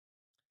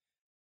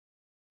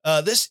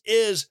 This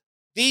is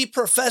the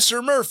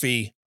Professor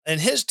Murphy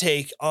and his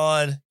take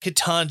on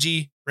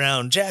Ketanji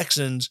Brown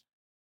Jackson's,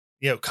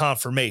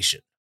 confirmation.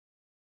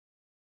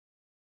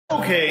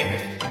 Okay,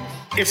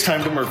 it's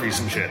time to Murphy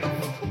some shit.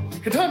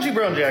 Ketanji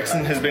Brown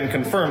Jackson has been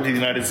confirmed to the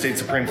United States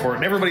Supreme Court,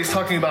 and everybody's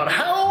talking about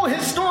how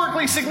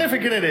historically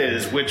significant it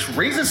is, which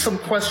raises some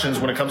questions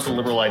when it comes to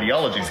liberal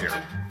ideologies here.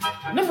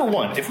 Number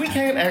one, if we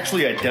can't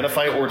actually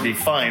identify or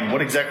define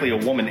what exactly a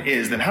woman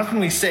is, then how can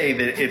we say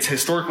that it's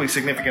historically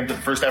significant that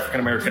the first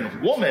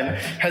African-American woman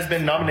has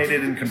been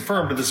nominated and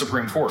confirmed to the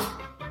Supreme Court?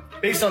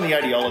 Based on the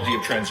ideology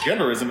of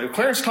transgenderism, if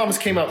Clarence Thomas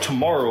came out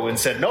tomorrow and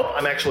said, nope,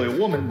 I'm actually a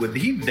woman, would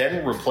he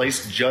then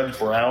replace Judge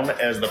Brown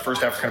as the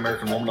first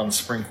African-American woman on the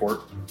Supreme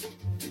Court?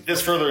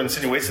 This further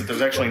insinuates that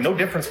there's actually no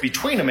difference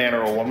between a man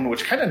or a woman,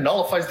 which kind of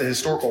nullifies the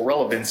historical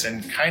relevance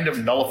and kind of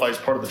nullifies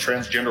part of the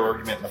transgender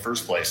argument in the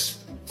first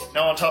place.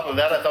 Now, on top of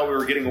that, I thought we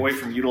were getting away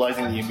from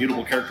utilizing the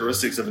immutable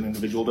characteristics of an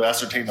individual to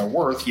ascertain their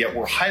worth, yet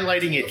we're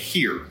highlighting it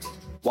here.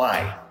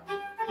 Why?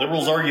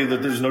 Liberals argue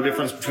that there's no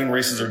difference between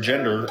races or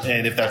gender,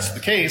 and if that's the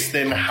case,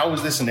 then how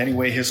is this in any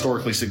way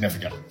historically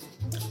significant?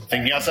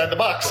 Thinking outside the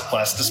box,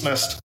 class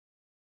dismissed.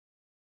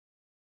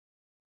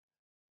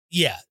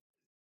 Yeah,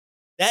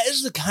 that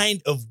is the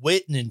kind of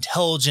wit and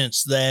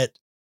intelligence that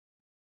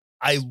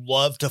I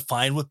love to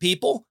find with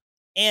people.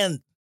 And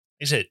like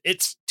I said,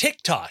 it's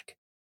TikTok.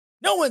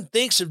 No one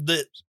thinks of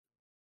the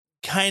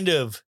kind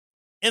of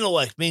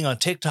intellect being on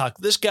TikTok.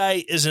 This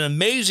guy is an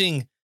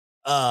amazing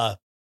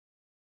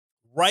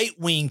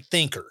right-wing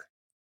thinker.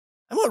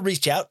 I'm going to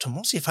reach out to him.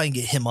 We'll see if I can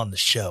get him on the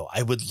show.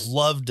 I would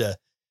love to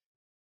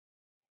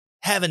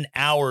have an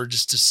hour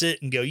just to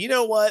sit and go, you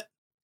know what?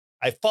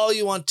 I follow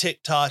you on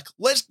TikTok.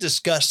 Let's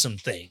discuss some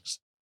things.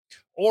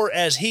 Or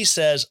as he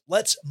says,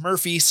 let's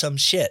Murphy some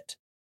shit.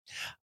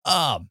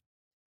 Like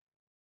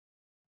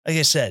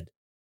I said,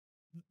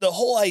 the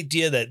whole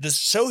idea that this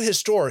is so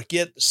historic,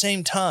 yet at the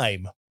same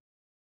time,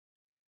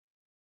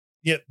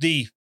 yet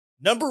the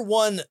number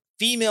one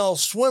female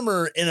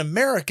swimmer in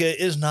America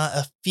is not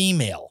a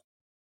female.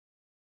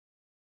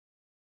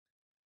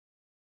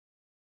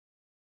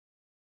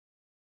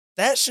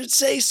 That should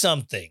say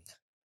something.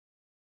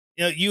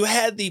 You know, you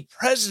had the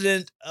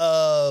president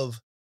of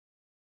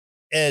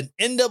an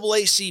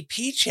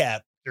NAACP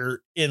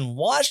chapter in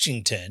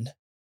Washington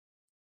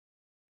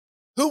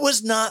who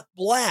was not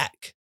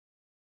black.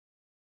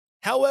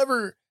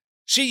 However,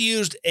 she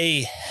used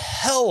a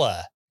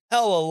hella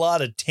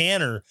lot of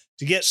tanner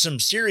to get some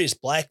serious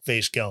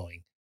blackface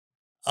going.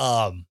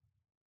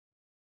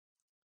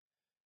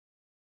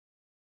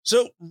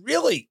 So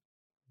really,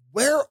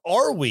 where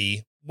are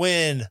we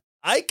when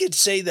I could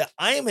say that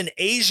I am an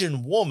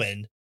Asian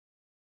woman,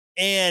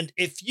 and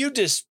if you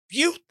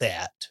dispute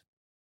that,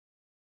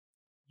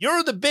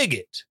 you're the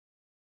bigot.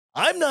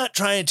 I'm not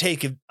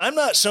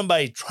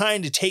somebody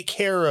trying to take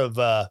care of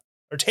or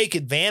take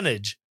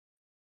advantage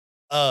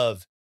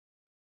of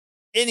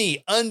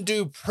any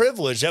undue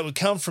privilege that would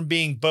come from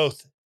being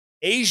both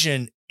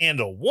Asian and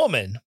a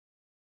woman.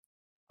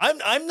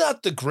 I'm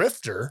not the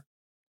grifter.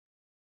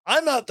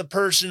 I'm not the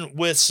person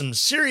with some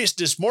serious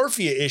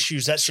dysmorphia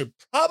issues that should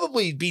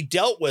probably be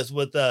dealt with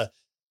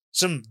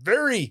some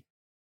very,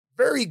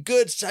 very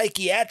good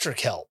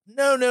psychiatric help.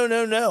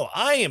 No.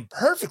 I am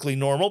perfectly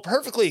normal,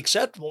 perfectly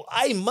acceptable.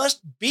 I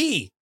must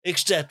be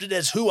accepted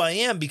as who I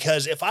am,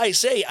 because if I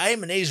say I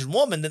am an Asian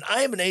woman, then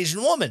I am an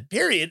Asian woman,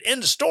 period.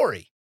 End of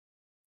story.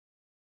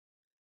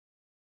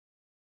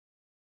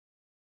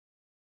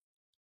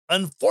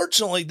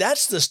 Unfortunately,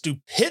 that's the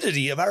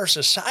stupidity of our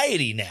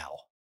society now.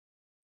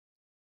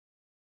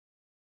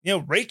 You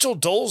know, Rachel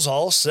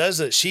Dolezal says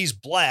that she's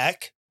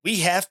black. We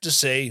have to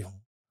say,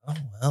 oh,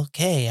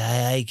 okay,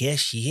 I guess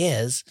she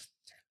is.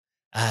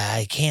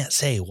 I can't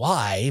say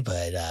why,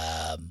 but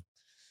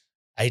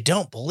I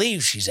don't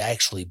believe she's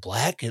actually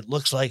black. It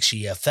looks like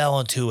she fell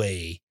into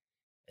an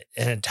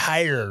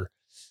entire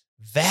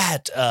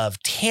vat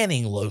of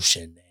tanning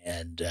lotion,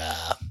 and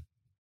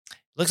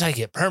looks like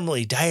it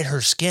permanently dyed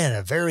her skin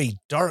a very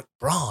dark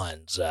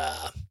bronze,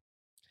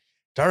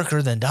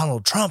 darker than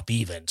Donald Trump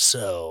even.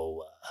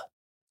 So,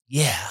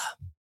 yeah.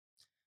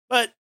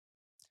 But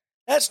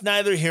that's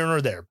neither here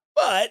nor there.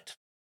 But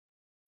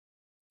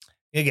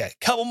you got a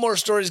couple more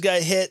stories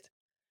got hit.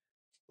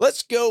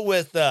 Let's go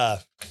with a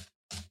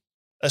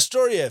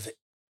story of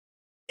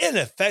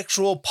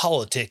ineffectual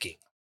politicking.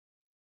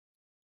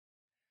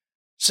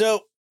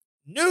 So,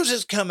 news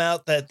has come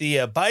out that the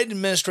Biden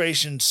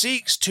administration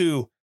seeks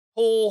to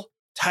pull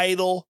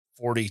Title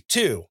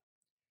 42.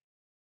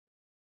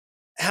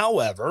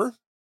 However,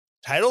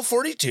 Title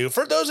 42,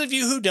 for those of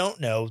you who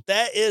don't know,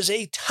 that is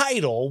a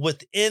title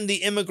within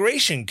the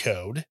immigration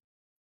code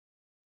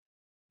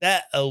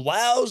that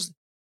allows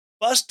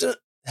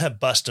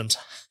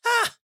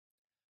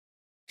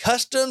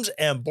Customs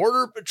and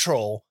Border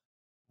Patrol,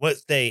 when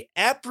they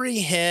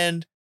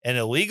apprehend an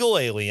illegal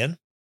alien,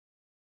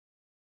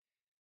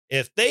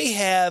 if they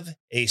have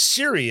a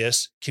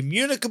serious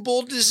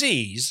communicable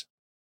disease,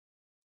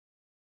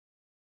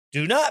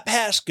 do not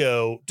pass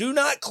go, do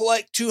not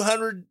collect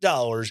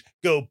 $200,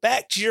 go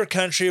back to your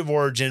country of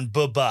origin,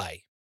 bye-bye.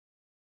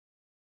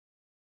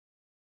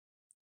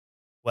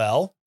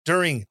 Well,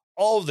 during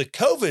all of the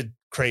COVID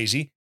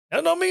crazy,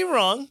 now don't get me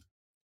wrong,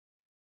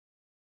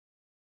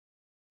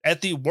 at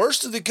the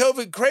worst of the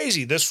COVID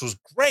crazy, this was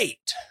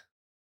great.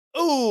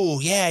 Oh,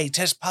 yeah, you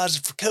test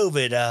positive for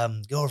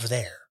COVID, go over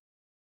there.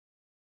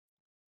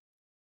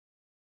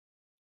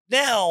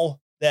 Now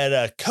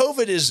that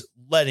COVID is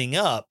letting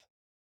up,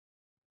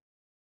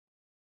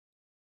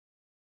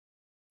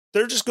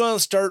 they're just going to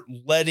start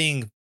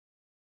letting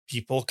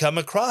people come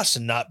across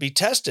and not be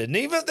tested. And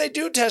even if they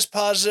do test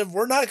positive,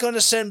 we're not going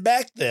to send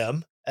back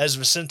them, as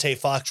Vicente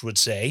Fox would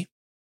say.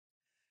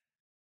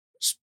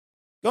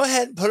 go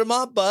ahead and put them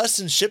on a bus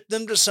and ship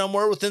them to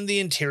somewhere within the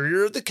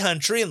interior of the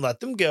country and let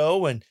them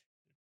go and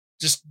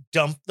just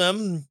dump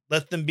them,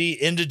 let them be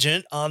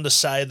indigent on the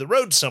side of the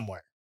road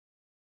somewhere.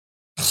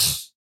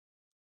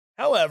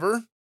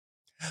 However,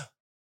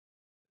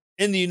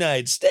 in the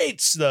United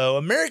States, though,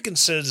 American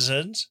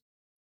citizens,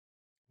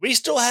 we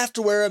still have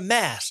to wear a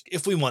mask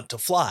if we want to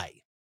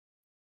fly.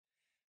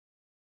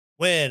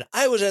 When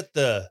I was at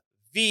the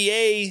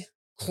VA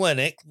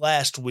clinic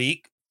last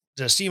week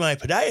to see my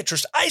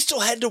podiatrist, I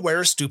still had to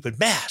wear a stupid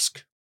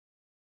mask.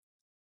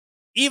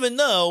 Even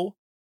though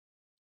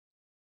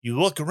you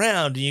look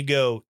around and you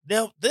go,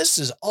 no, this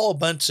is all a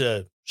bunch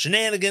of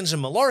shenanigans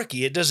and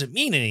malarkey. It doesn't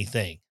mean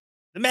anything.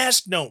 The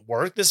masks don't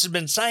work. This has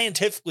been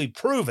scientifically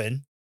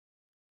proven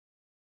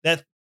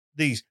that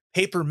these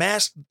paper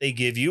masks that they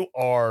give you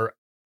are,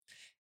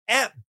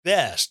 at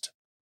best,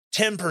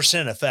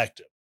 10%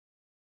 effective.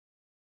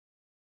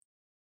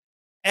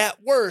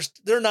 At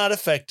worst, they're not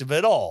effective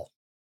at all.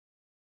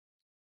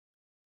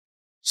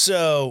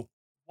 So,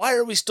 why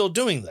are we still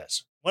doing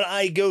this? When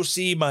I go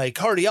see my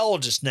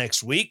cardiologist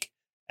next week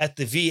at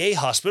the VA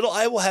hospital,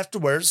 I will have to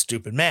wear a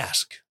stupid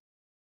mask.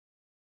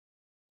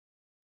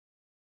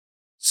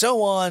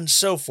 So on,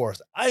 so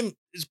forth.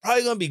 It's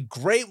probably going to be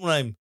great when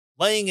I'm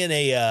laying in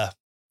a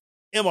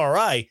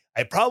MRI.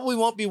 I probably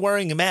won't be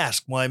wearing a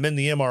mask when I'm in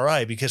the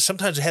MRI because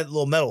sometimes I have a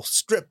little metal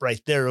strip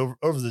right there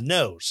over the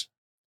nose.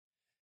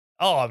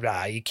 Oh,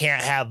 no, you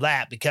can't have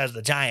that because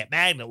the giant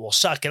magnet will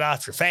suck it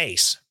off your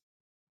face.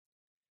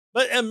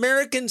 But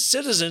American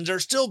citizens are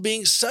still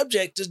being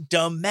subject to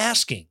dumb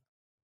masking.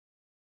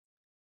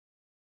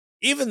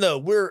 Even though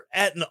we're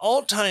at an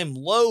all-time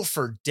low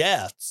for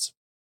deaths,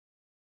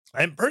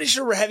 I'm pretty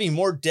sure we're having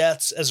more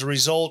deaths as a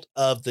result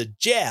of the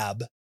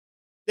jab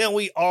than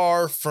we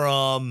are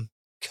from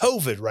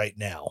COVID right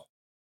now.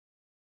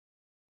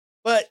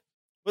 But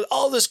with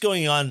all this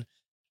going on,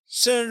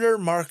 Senator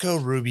Marco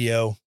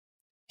Rubio,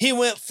 he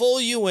went full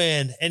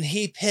UN and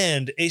he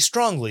penned a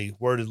strongly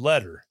worded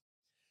letter.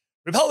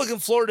 Republican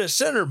Florida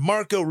Senator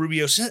Marco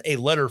Rubio sent a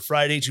letter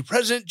Friday to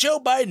President Joe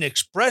Biden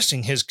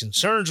expressing his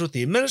concerns with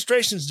the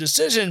administration's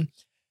decision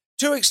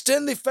to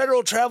extend the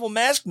federal travel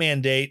mask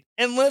mandate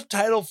and lift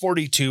Title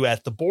 42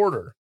 at the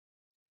border.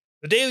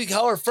 The Daily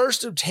Caller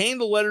first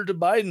obtained a letter to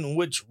Biden in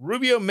which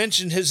Rubio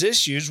mentioned his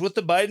issues with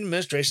the Biden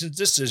administration's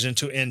decision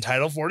to end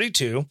Title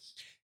 42,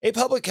 a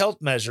public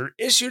health measure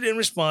issued in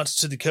response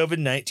to the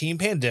COVID-19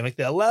 pandemic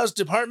that allows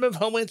Department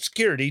of Homeland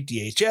Security,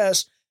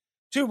 DHS,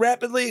 to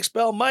rapidly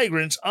expel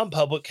migrants on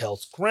public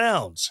health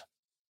grounds.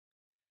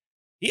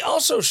 He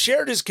also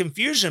shared his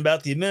confusion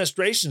about the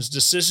administration's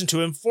decision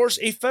to enforce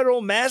a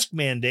federal mask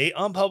mandate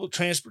on public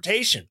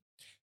transportation.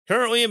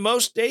 Currently, in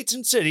most states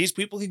and cities,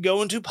 people can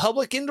go into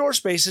public indoor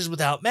spaces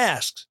without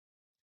masks.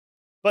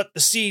 But the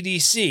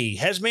CDC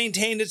has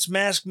maintained its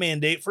mask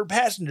mandate for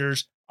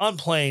passengers on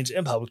planes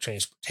and public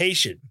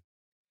transportation.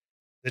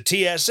 The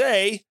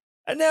TSA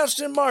announced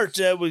in March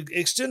that it would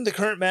extend the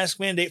current mask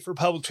mandate for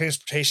public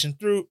transportation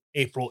through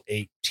April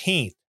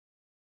 18th.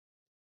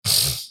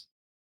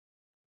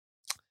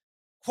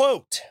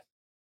 Quote,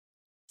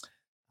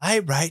 I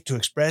write to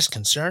express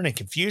concern and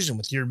confusion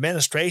with your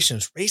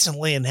administration's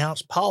recently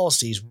announced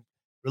policies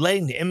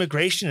relating to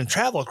immigration and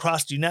travel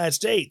across the United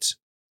States.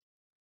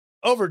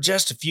 Over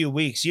just a few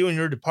weeks, you and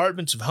your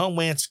Departments of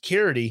Homeland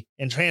Security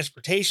and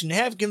Transportation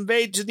have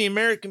conveyed to the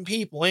American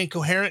people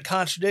incoherent,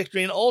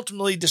 contradictory, and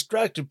ultimately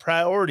destructive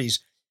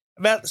priorities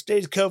about the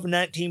state of the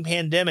COVID-19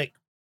 pandemic,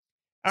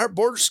 our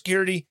border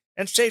security,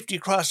 and safety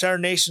across our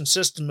nation's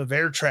system of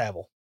air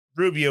travel,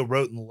 Rubio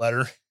wrote in the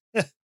letter.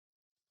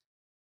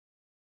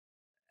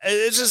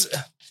 It's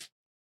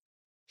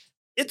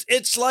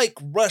like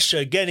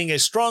Russia getting a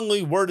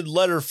strongly worded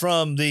letter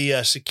from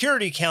the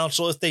Security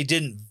Council if they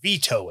didn't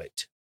veto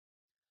it.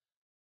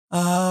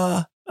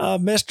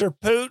 Mr.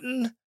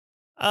 Putin,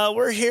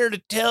 we're here to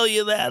tell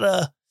you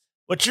that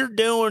what you're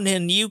doing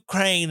in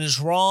Ukraine is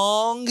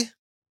wrong,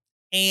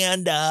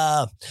 and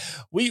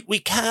we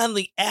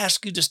kindly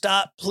ask you to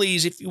stop,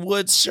 please, if you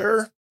would,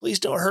 sir. Please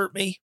don't hurt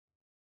me.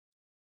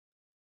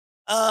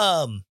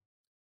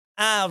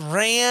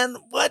 Iran,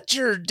 what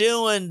you're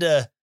doing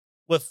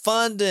with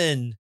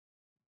funding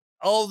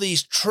all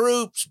these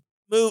troops,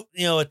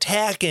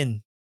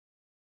 attacking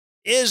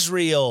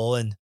Israel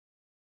and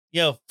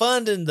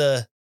funding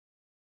the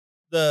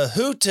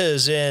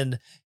Houthis in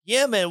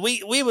Yemen.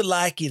 We would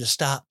like you to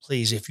stop,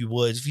 please, if you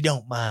would, if you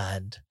don't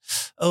mind.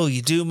 Oh,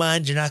 you do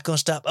mind? You're not going to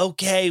stop?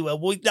 Okay, well,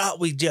 we thought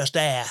we'd just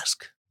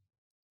ask.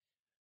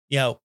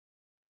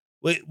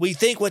 We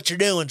think what you're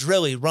doing is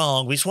really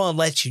wrong. We just want to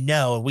let you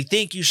know, and we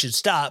think you should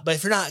stop, but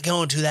if you're not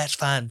going to, that's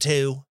fine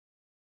too.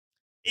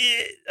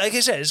 Like I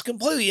said, it's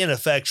completely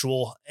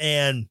ineffectual,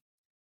 and,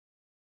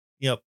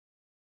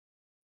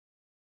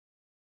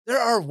 there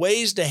are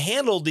ways to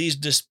handle these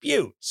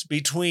disputes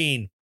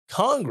between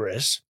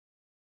Congress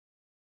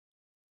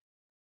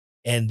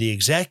and the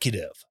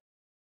executive.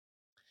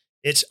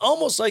 It's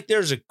almost like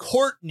there's a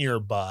court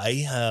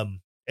nearby,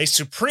 a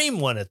supreme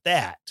one at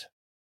that.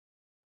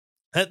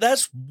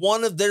 That's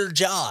one of their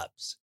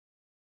jobs.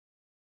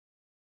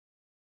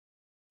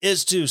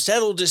 is to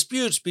settle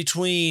disputes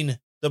between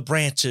the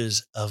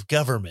branches of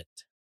government.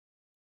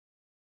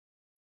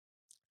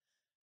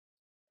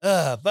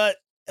 But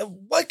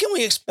what can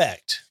we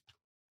expect?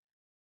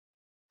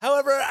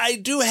 However, I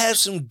do have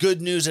some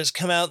good news that's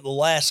come out in the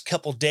last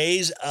couple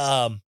days.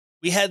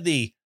 We had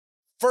the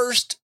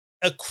first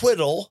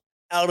acquittal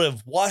out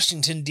of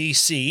Washington,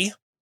 D.C.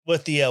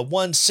 with the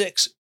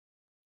 1-6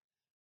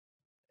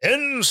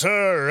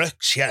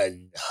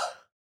 insurrection.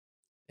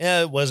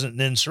 Yeah, it wasn't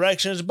an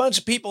insurrection. It was a bunch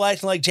of people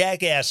acting like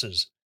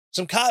jackasses.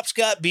 Some cops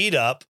got beat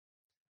up,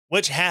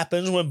 which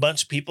happens when a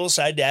bunch of people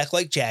decide to act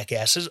like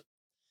jackasses.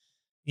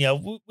 You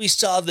know, we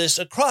saw this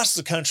across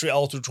the country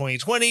all through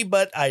 2020,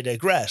 but I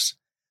digress.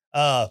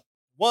 One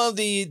of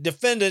the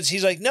defendants,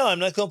 he's like, no, I'm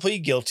not going to plead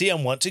guilty. I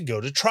want to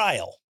go to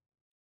trial.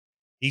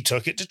 He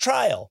took it to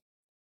trial.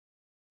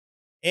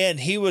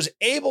 And he was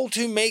able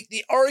to make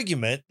the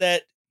argument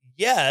that,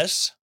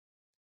 yes,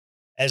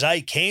 as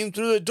I came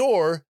through the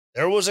door,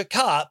 there was a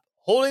cop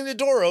holding the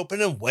door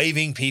open and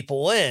waving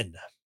people in.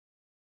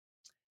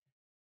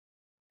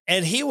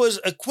 And he was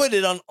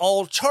acquitted on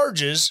all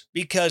charges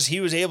because he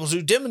was able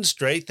to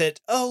demonstrate that,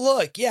 oh,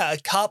 look, yeah, a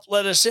cop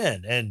let us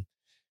in. And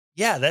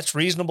yeah, that's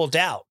reasonable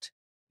doubt.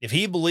 If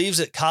he believes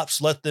that cops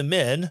let them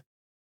in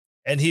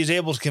and he's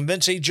able to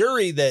convince a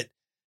jury that,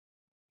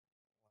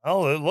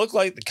 oh, it looked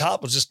like the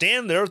cop was just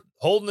standing there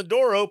holding the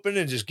door open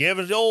and just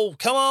giving the old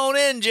come on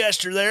in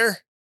gesture there.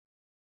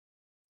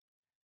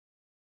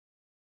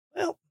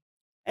 Well,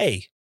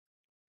 hey,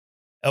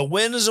 a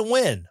win is a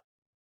win.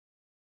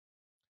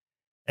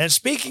 And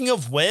speaking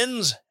of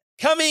wins,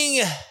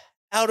 coming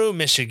out of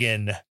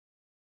Michigan,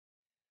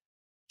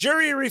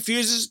 jury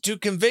refuses to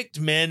convict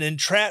men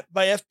entrapped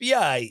by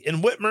FBI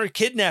in Whitmer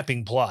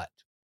kidnapping plot.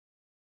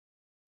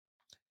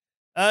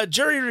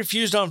 Jury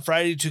refused on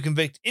Friday to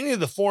convict any of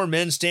the 4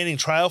 men standing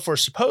trial for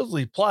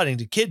supposedly plotting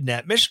to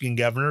kidnap Michigan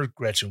Governor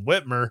Gretchen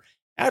Whitmer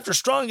after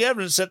strong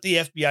evidence that the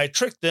FBI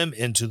tricked them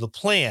into the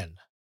plan.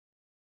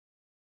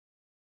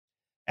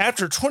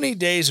 After 20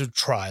 days of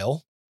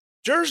trial,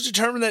 jurors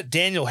determined that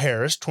Daniel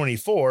Harris,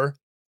 24,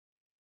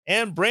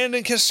 and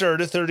Brandon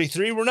Caserta,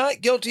 33, were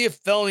not guilty of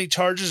felony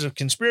charges of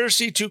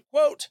conspiracy to,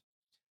 quote,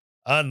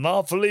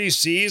 unlawfully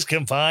seize,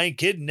 confine,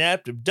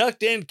 kidnap,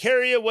 abduct, and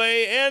carry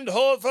away, and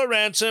hold for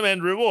ransom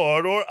and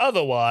reward or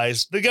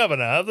otherwise the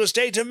governor of the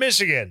state of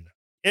Michigan,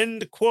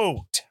 end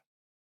quote.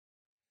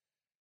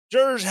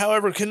 Jurors,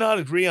 however, could not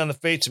agree on the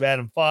fates of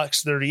Adam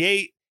Fox,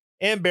 38,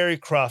 and Barry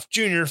Croft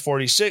Jr.,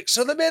 46,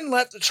 so the men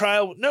left the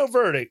trial with no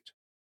verdict,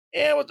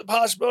 and with the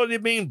possibility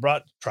of being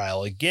brought to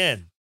trial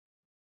again.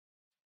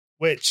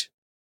 Which,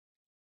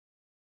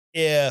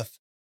 if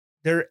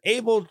they're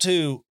able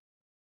to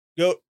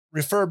go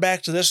refer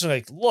back to this and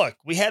like, look,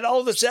 we had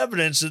all this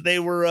evidence that they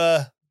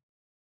were,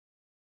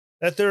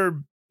 that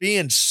they're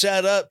being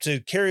set up to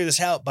carry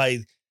this out by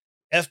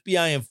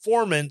FBI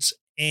informants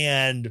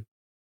and,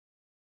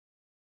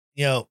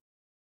 you know,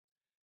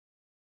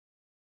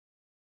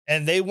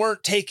 and they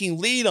weren't taking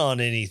lead on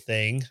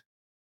anything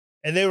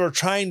and they were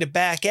trying to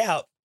back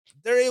out.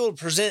 They're able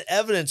to present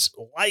evidence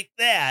like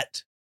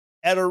that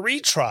at a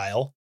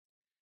retrial.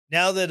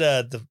 Now that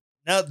the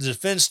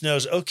defense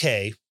knows,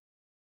 okay,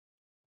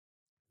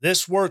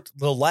 this worked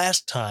the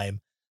last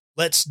time,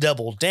 let's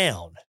double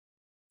down.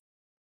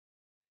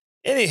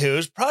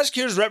 Anywho,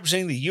 prosecutors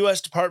representing the U.S.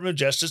 Department of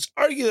Justice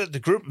argue that the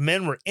group of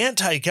men were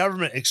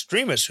anti-government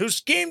extremists who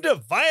schemed to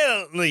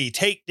violently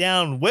take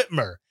down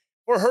Whitmer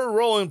for her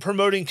role in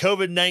promoting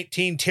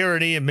COVID-19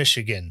 tyranny in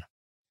Michigan.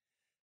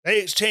 They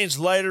exchanged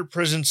lighter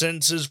prison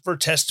sentences for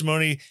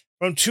testimony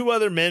from 2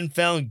 other men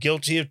found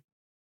guilty of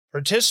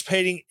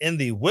participating in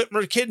the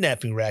Whitmer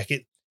kidnapping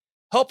racket,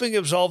 helping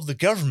absolve the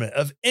government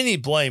of any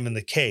blame in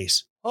the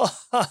case.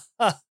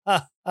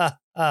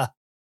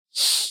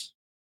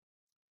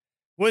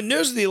 When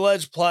news of the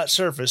alleged plot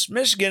surfaced,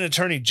 Michigan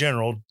Attorney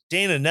General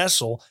Dana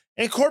Nessel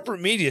and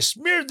corporate media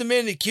smeared the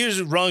men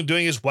accused of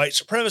wrongdoing as white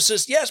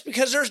supremacists. Yes,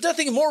 because there's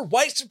nothing more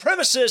white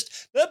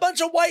supremacist than a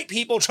bunch of white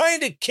people trying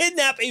to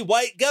kidnap a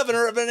white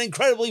governor of an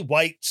incredibly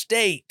white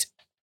state.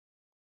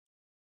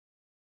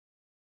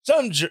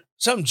 Some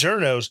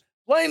journos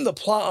blame the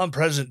plot on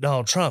President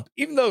Donald Trump,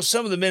 even though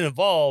some of the men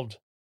involved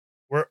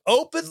were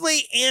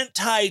openly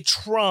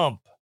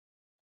anti-Trump.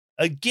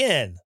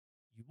 Again,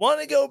 you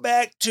want to go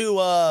back to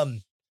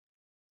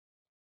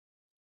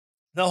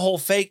the whole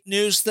fake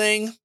news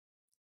thing?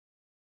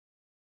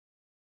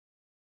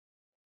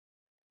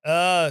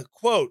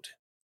 Quote,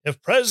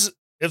 if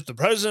the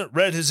president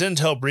read his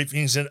intel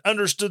briefings and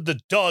understood the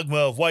dogma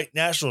of white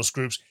nationalist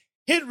groups,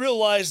 he'd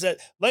realize that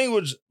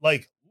language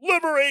like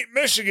liberate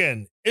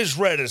Michigan is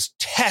read as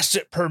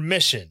tacit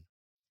permission,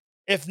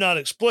 if not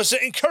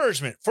explicit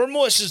encouragement for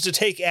militias to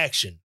take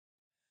action.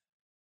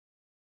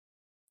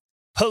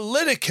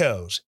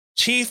 Politico's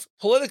chief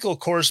political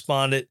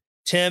correspondent,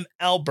 Tim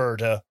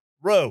Alberta,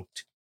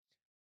 wrote,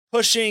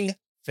 pushing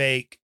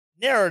fake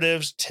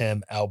narratives,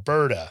 Tim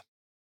Alberta.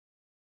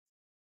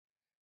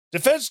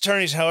 Defense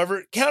attorneys,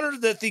 however,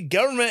 countered that the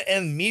government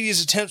and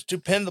media's attempts to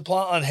pin the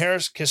plot on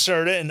Harris,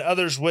 Caserta, and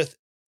others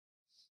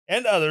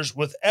and others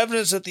with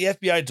evidence that the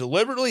FBI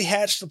deliberately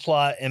hatched the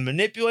plot and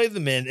manipulated the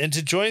men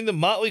into joining the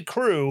motley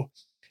crew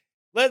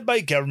led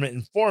by government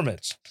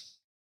informants.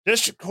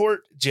 District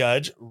Court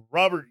Judge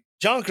Robert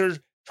Jonker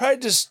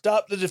tried to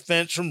stop the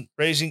defense from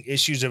raising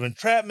issues of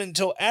entrapment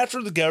until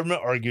after the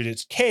government argued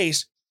its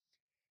case,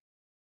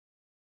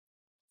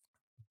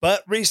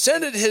 but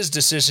rescinded his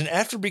decision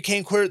after it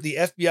became clear that the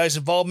FBI's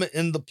involvement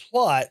in the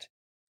plot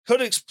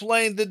could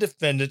explain the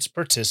defendant's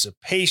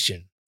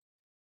participation.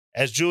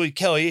 As Julie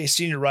Kelly, a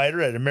senior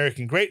writer at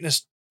American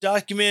Greatness,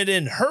 documented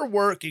in her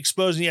work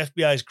exposing the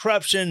FBI's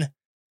corruption,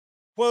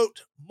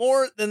 quote,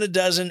 more than a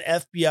dozen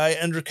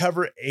FBI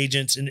undercover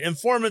agents and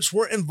informants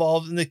were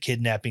involved in the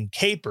kidnapping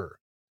caper,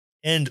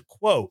 end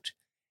quote,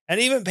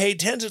 and even paid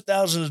tens of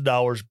thousands of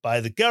dollars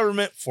by the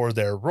government for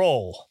their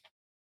role.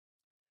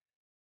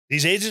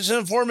 These agents and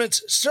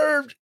informants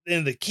served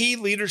in the key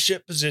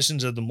leadership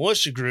positions of the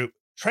militia group,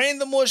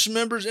 trained the militia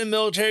members in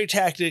military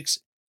tactics,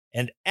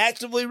 and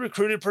actively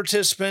recruited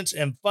participants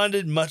and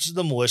funded much of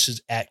the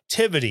militia's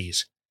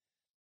activities.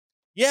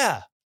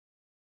 Yeah.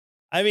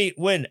 I mean,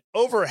 when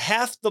over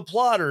half the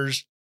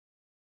plotters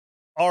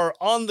are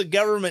on the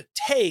government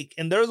take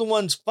and they're the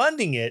ones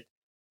funding it,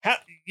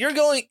 you're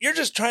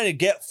just trying to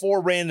get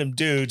four random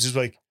dudes. It's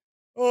like,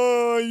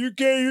 oh, you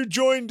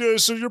joined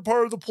us, so you're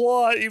part of the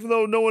plot, even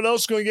though no one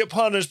else is going to get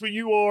punished, but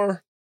you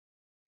are.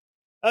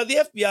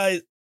 The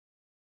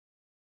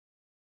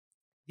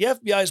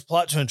FBI's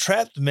plot to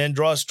entrap the men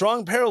draws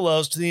strong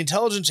parallels to the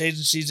intelligence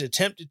agency's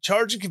attempt to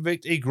charge and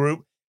convict a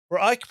group for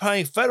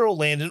occupying federal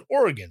land in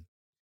Oregon.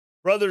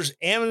 Brothers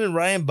Ammon and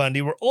Ryan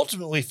Bundy were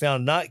ultimately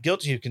found not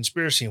guilty of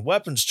conspiracy and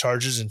weapons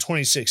charges in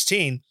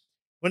 2016,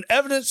 when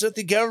evidence that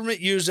the government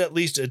used at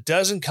least a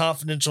dozen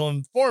confidential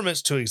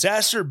informants to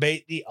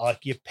exacerbate the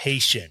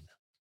occupation.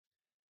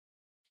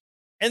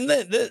 And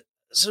then this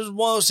is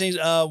one of those things.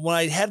 When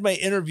I had my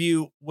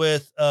interview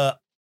with the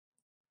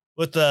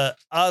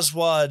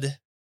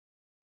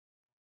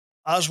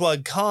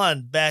Oswald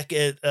Khan back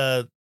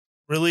at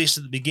released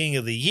at the beginning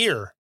of the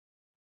year,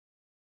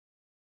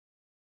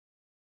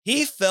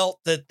 he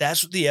felt that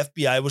that's what the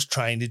FBI was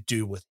trying to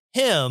do with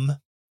him,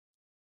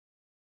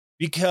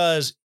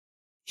 because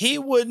he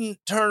wouldn't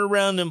turn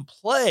around and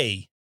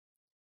play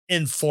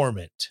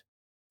informant.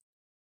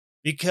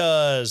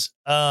 Because,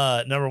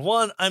 number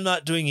one, I'm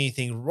not doing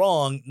anything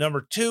wrong.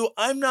 Number two,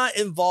 I'm not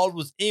involved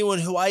with anyone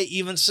who I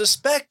even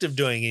suspect of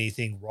doing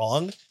anything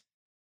wrong.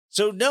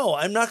 So, no,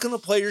 I'm not going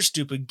to play your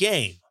stupid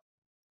game.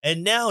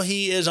 And now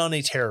he is on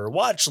a terror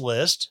watch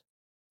list,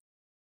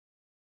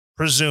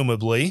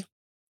 presumably.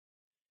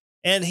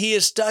 And he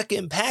is stuck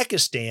in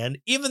Pakistan,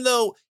 even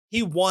though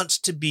he wants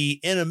to be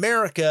in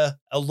America,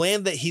 a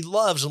land that he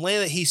loves, a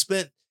land that he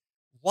spent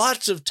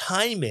lots of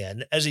time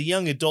in as a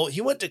young adult.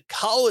 He went to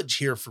college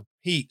here, for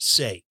Pete's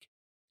sake.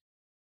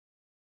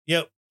 You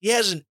know, he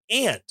has an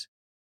aunt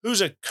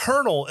who's a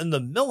colonel in the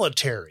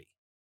military.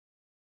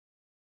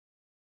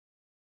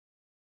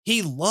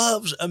 He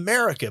loves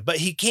America, but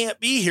he can't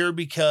be here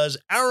because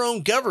our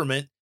own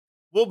government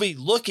will be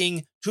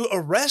looking to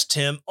arrest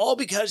him, all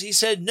because he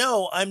said,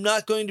 no, I'm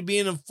not going to be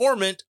an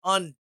informant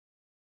on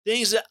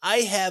things that I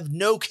have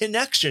no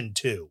connection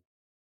to.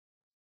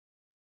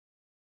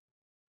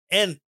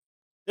 And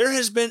there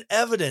has been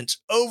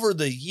evidence over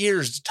the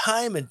years,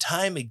 time and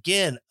time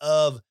again,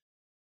 of,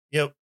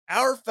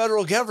 our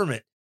federal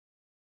government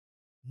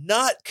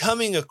not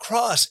coming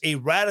across a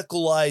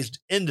radicalized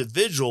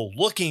individual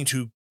looking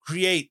to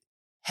create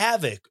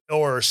havoc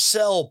or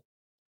sell,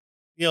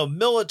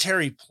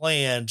 military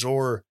plans,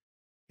 or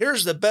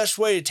here's the best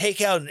way to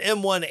take out an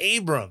M1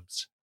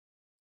 Abrams.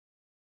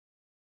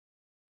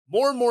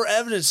 More and more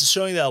evidence is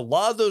showing that a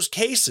lot of those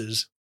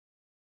cases,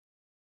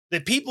 the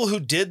people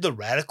who did the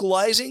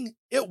radicalizing,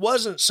 it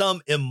wasn't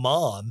some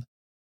imam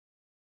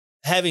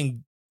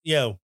having,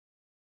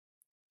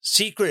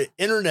 secret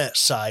internet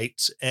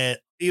sites and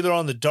either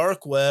on the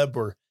dark web,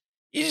 or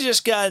you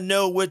just got to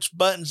know which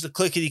buttons to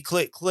click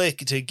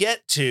to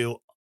get to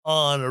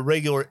on a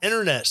regular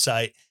internet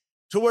site,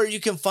 to where you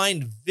can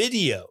find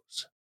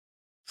videos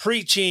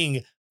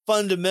preaching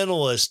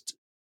fundamentalist,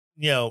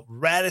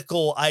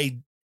 radical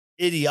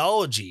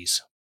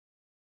ideologies.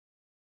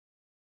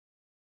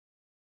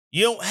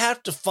 You don't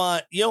have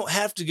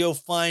to go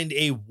find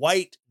a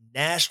white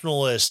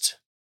nationalist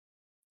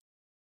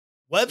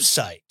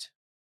website.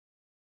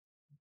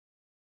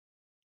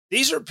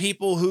 These are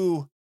people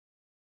who,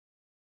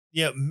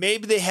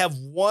 maybe they have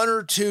one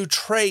or two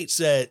traits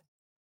that,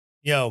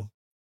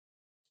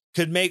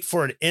 could make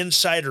for an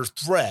insider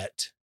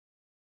threat,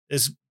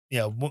 is,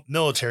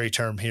 military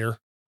term here.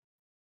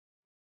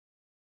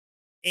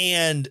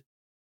 And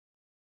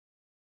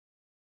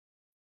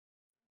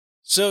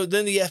so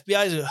then the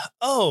FBI is,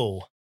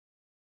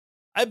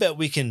 I bet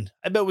we can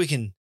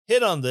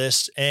hit on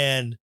this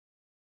and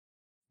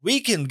we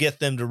can get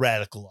them to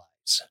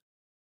radicalize.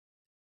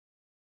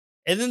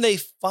 And then they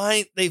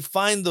find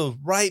the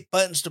right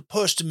buttons to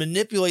push to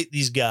manipulate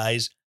these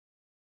guys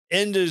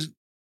into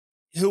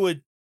who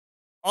would,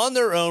 on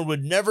their own,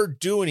 would never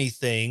do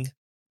anything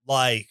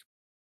like,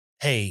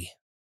 hey,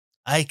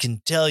 I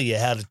can tell you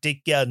how to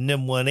take out an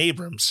M1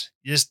 Abrams.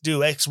 You just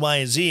do X, Y,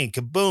 and Z, and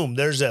kaboom,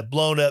 there's a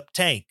blown up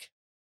tank.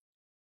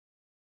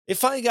 They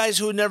find guys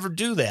who would never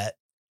do that.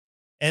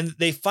 And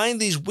they find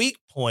these weak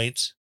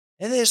points,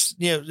 and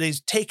they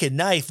take a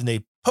knife and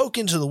they poke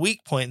into the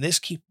weak point, and they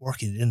just keep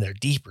working in there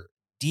deeper,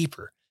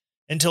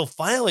 until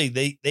finally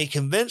they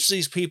convince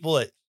these people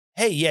that,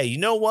 hey, yeah, you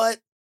know what?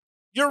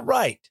 You're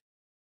right.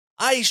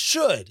 I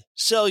should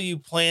sell you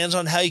plans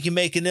on how you can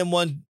make an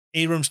M1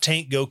 Abrams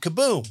tank go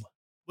kaboom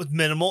with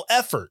minimal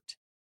effort.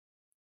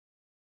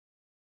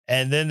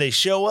 And then they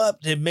show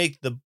up to make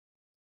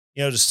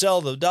to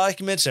sell the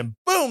documents, and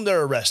boom,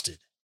 they're arrested.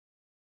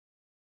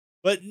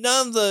 But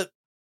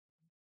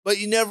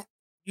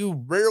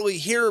you rarely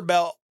hear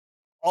about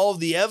all of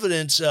the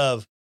evidence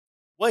of,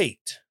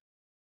 wait,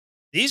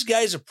 these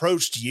guys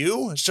approached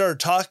you and started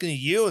talking to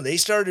you, and they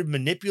started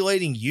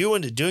manipulating you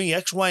into doing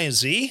X, Y, and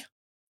Z?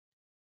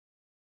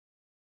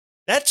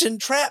 That's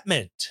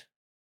entrapment.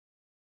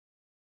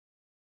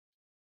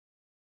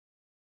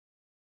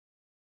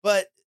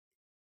 But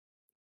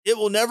it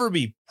will never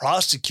be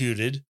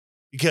prosecuted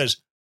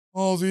because,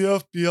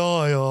 the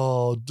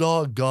FBI,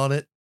 doggone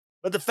it.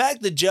 But the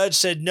fact the judge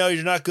said, no,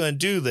 you're not going to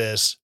do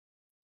this.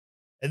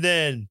 And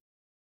then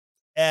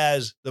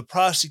as the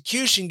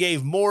prosecution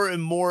gave more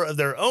and more of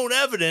their own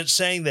evidence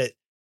saying that,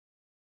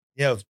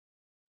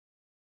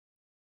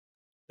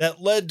 that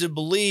led to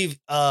believe,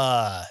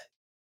 wow,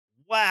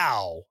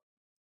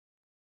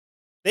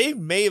 they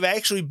may have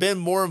actually been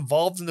more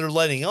involved than they're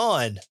letting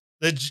on.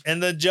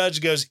 And the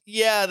judge goes,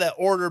 yeah, that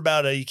order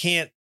about you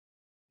can't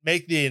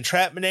make the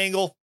entrapment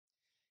angle.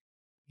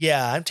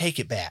 Yeah, I'm take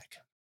it back.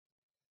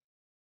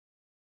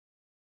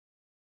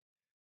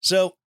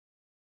 So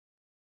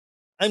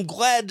I'm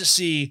glad to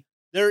see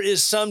there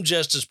is some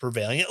justice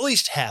prevailing, at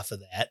least half of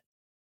that.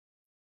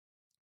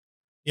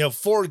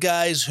 4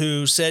 guys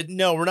who said,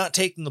 no, we're not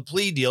taking the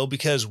plea deal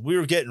because we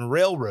were getting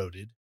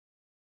railroaded,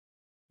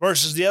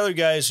 versus the other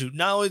guys who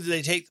not only did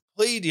they take the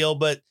plea deal,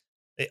 but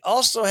they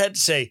also had to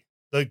say,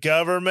 the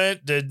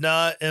government did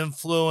not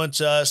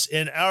influence us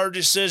in our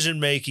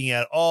decision-making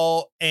at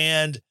all,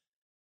 and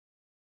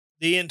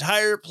the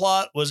entire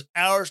plot was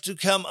ours to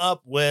come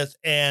up with,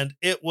 and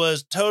it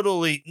was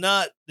totally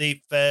not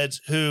the feds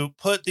who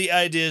put the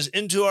ideas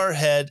into our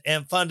head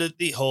and funded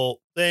the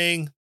whole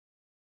thing.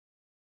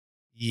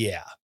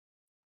 Yeah.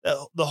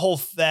 The whole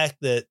fact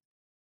that,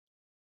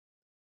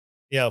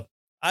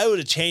 I would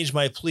have changed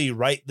my plea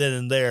right then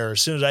and there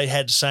as soon as I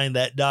had to sign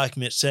that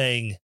document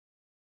saying,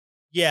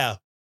 yeah,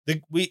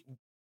 the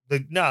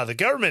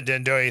government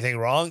didn't do anything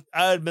wrong.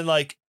 I would have been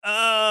like,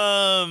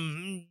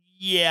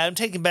 yeah, I'm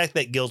taking back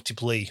that guilty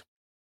plea.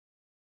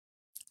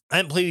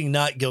 I'm pleading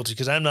not guilty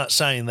because I'm not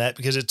signing that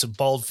because it's a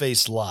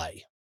bald-faced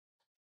lie.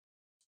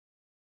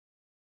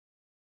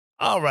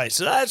 All right,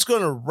 so that's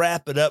going to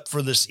wrap it up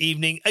for this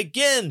evening.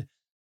 Again,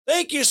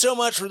 thank you so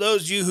much for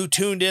those of you who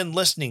tuned in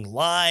listening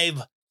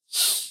live.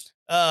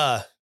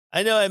 I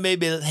know I may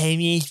be like, hey,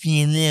 the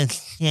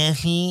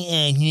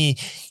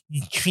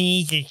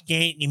trees are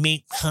starting to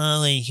make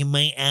pollen in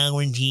my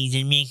allergies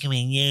and making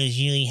my nose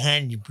really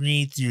hard to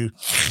breathe through.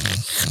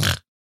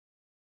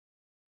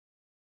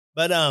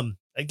 But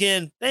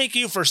again, thank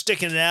you for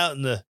sticking it out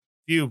in the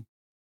few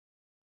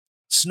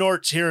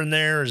snorts here and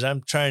there as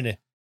I'm trying to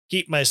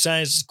keep my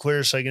sinuses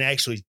clear so I can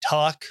actually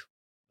talk.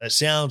 That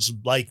sounds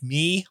like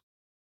me.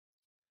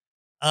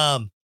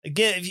 Again,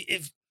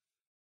 if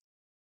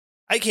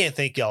I can't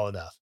thank y'all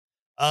enough.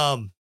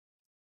 But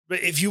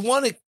if you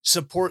want to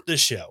support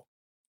this show,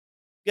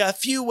 you got a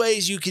few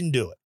ways you can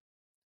do it.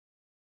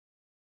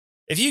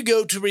 If you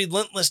go to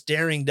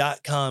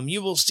relentlessdaring.com,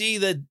 you will see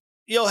that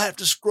you'll have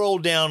to scroll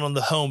down on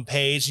the home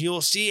page. You will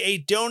see a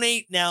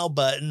donate now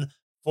button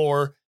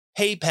for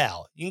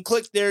PayPal. You can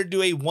click there,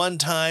 do a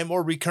one-time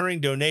or recurring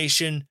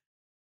donation.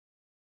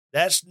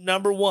 That's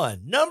number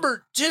 1.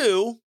 Number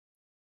 2,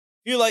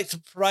 if you like to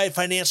provide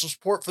financial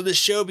support for this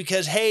show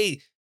because, hey,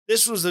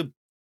 this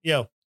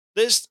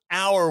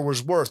hour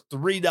was worth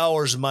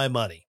 $3 of my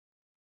money.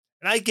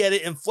 And I get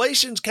it.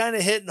 Inflation's kind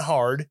of hitting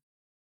hard.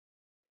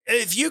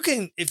 If you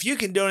can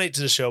donate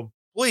to the show,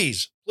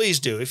 please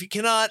do. If you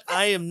cannot,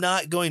 I am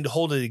not going to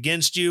hold it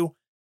against you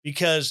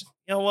because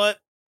you know what?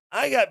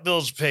 I got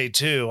bills to pay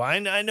too.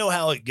 I know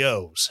how it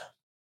goes.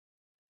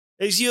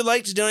 If you'd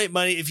like to donate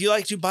money, if you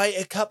like to buy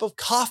a cup of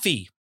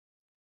coffee,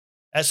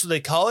 that's what they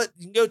call it.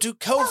 You can go to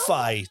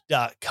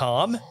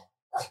ko-fi.com.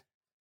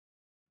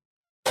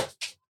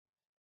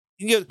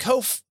 You can go to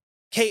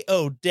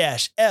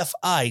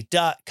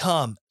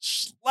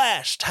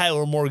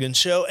ko-fi.com/Tyler Morgan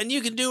Show, and you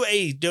can do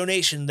a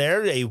donation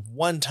there, a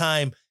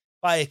one-time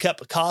buy a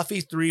cup of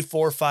coffee, $3,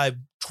 $4, $5,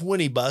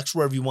 $20,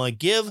 wherever you want to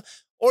give,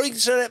 or you can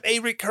set up a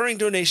recurring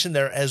donation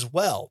there as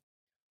well.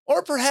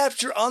 Or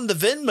perhaps you're on the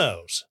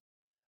Venmos.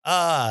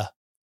 If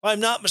I'm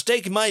not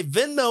mistaken, my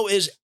Venmo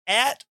is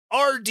at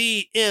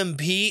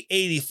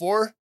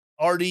RDMP84.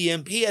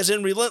 RDMP as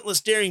in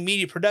Relentless Daring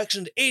Media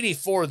Productions,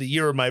 84, the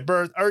year of my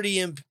birth.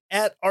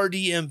 At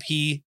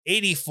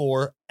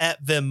RDMP84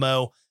 at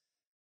Venmo.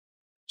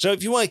 So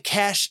if you want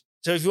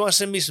to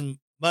send me some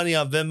money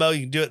on Venmo,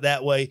 you can do it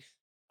that way.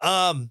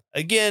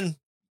 Again,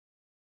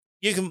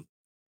 you can,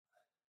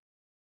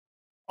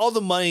 all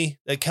the money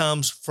that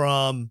comes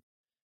from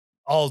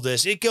all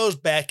this, it goes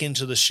back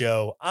into the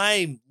show.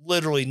 I'm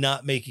literally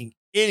not making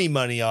any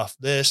money off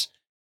this.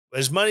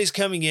 As money's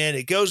coming in,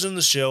 it goes in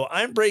the show.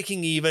 I'm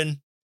breaking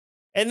even,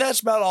 and that's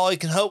about all I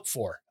can hope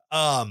for.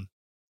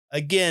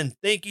 Again,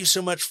 thank you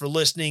so much for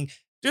listening.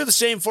 Do the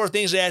same 4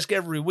 things I ask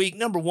every week.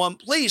 Number 1,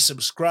 please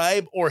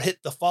subscribe or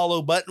hit the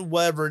follow button,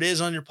 whatever it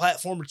is on your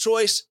platform of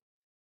choice.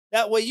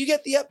 That way you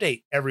get the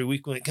update every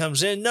week when it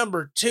comes in.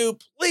 Number 2,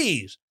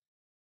 please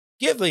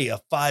give me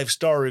a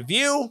 5-star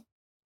review.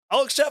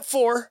 I'll accept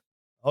 4.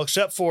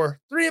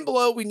 3 and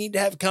below, we need to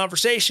have a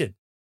conversation.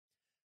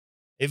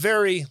 A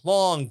very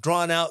long,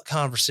 drawn-out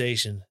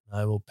conversation.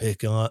 I will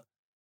pick on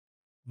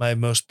my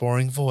most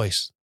boring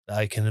voice that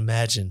I can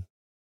imagine.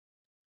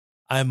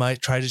 I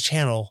might try to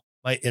channel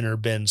my inner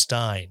Ben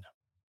Stein.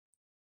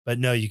 But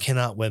no, you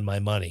cannot win my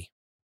money.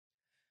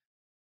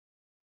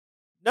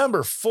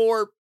 Number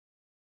 4.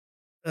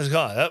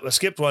 I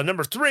skipped one.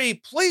 Number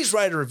 3, please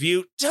write a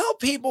review. Tell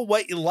people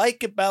what you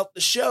like about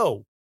the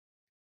show.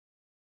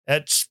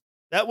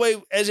 That way,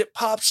 as it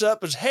pops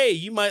up as, hey,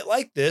 you might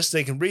like this,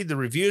 they can read the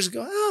reviews and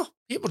go, oh,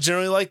 people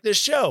generally like this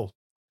show.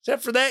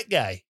 Except for that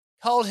guy.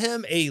 Called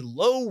him a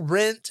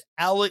low-rent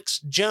Alex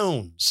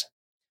Jones.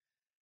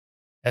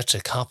 That's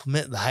a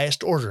compliment of the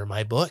highest order in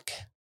my book.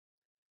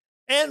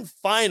 And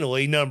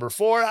finally, number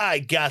 4, I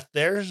got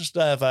there. As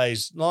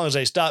long as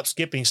I stop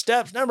skipping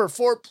steps. Number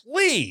 4,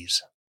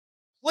 please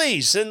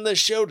send the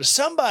show to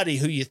somebody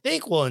who you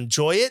think will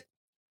enjoy it.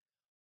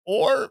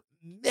 Or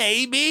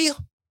maybe,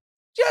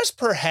 just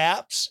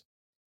perhaps,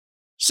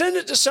 send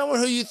it to someone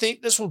who you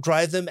think this will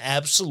drive them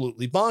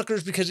absolutely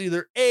bonkers because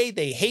either A,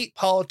 they hate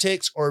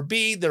politics, or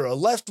B, they're a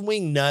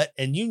left-wing nut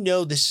and you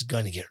know this is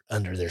going to get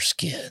under their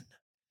skin.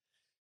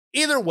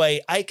 Either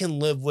way, I can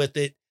live with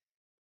it.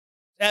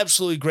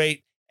 Absolutely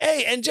great.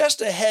 Hey, and just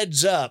a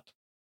heads up,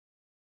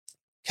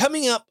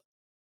 coming up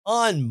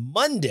on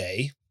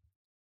Monday,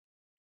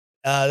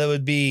 that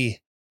would be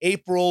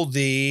April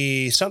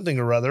the something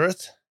or other.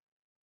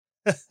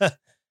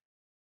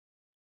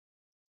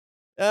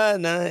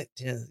 9,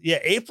 10. Yeah,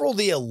 April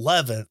the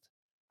 11th.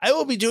 I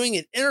will be doing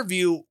an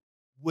interview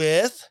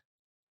with,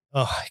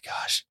 oh my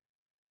gosh,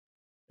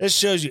 this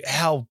shows you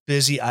how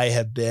busy I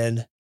have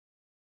been,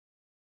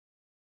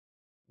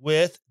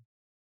 with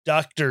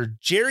Dr.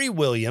 Jerry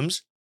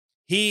Williams.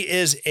 He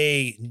is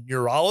a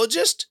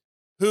neurologist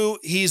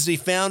he's the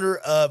founder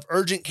of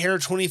Urgent Care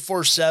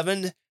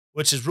 24/7,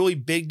 which is really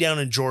big down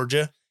in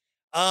Georgia.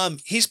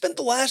 He spent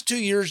the last 2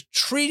 years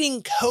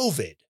treating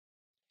COVID,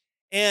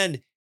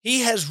 and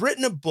he has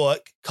written a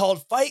book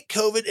called Fight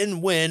COVID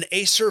and Win,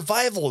 a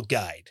Survival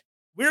Guide.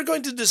 We're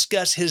going to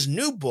discuss his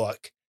new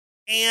book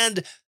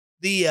and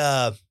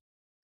the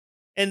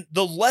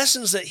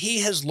lessons that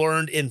he has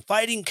learned in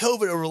fighting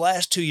COVID over the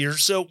last 2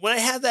 years. So when I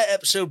have that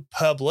episode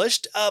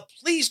published,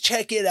 please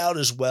check it out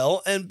as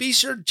well. And be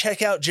sure to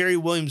check out Jerry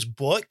Williams'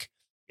 book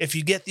if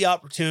you get the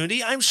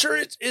opportunity. I'm sure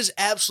it is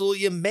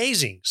absolutely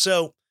amazing.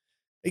 So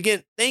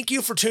again, thank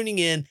you for tuning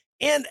in.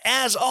 And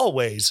as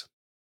always,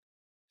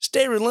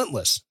 stay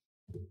relentless.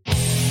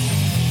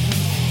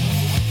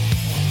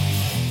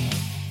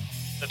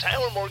 The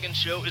Tyler Morgan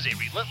Show is a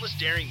Relentless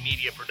Daring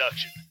media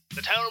production.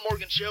 The Tyler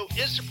Morgan Show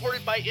is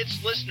supported by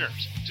its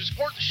listeners. To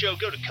support the show,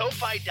 go to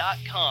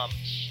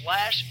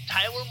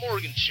ko-fi.com/Tyler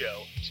Morgan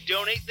Show to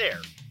donate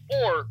there,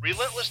 or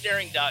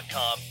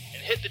relentlessdaring.com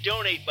and hit the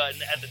donate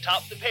button at the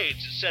top of the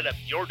page to set up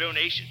your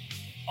donation.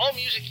 All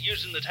music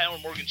used in the Tyler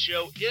Morgan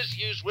Show is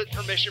used with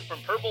permission from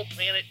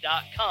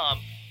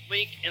purpleplanet.com,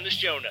 link in the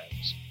show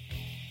notes.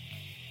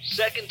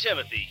 2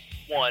 Timothy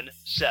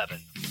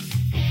 1:7.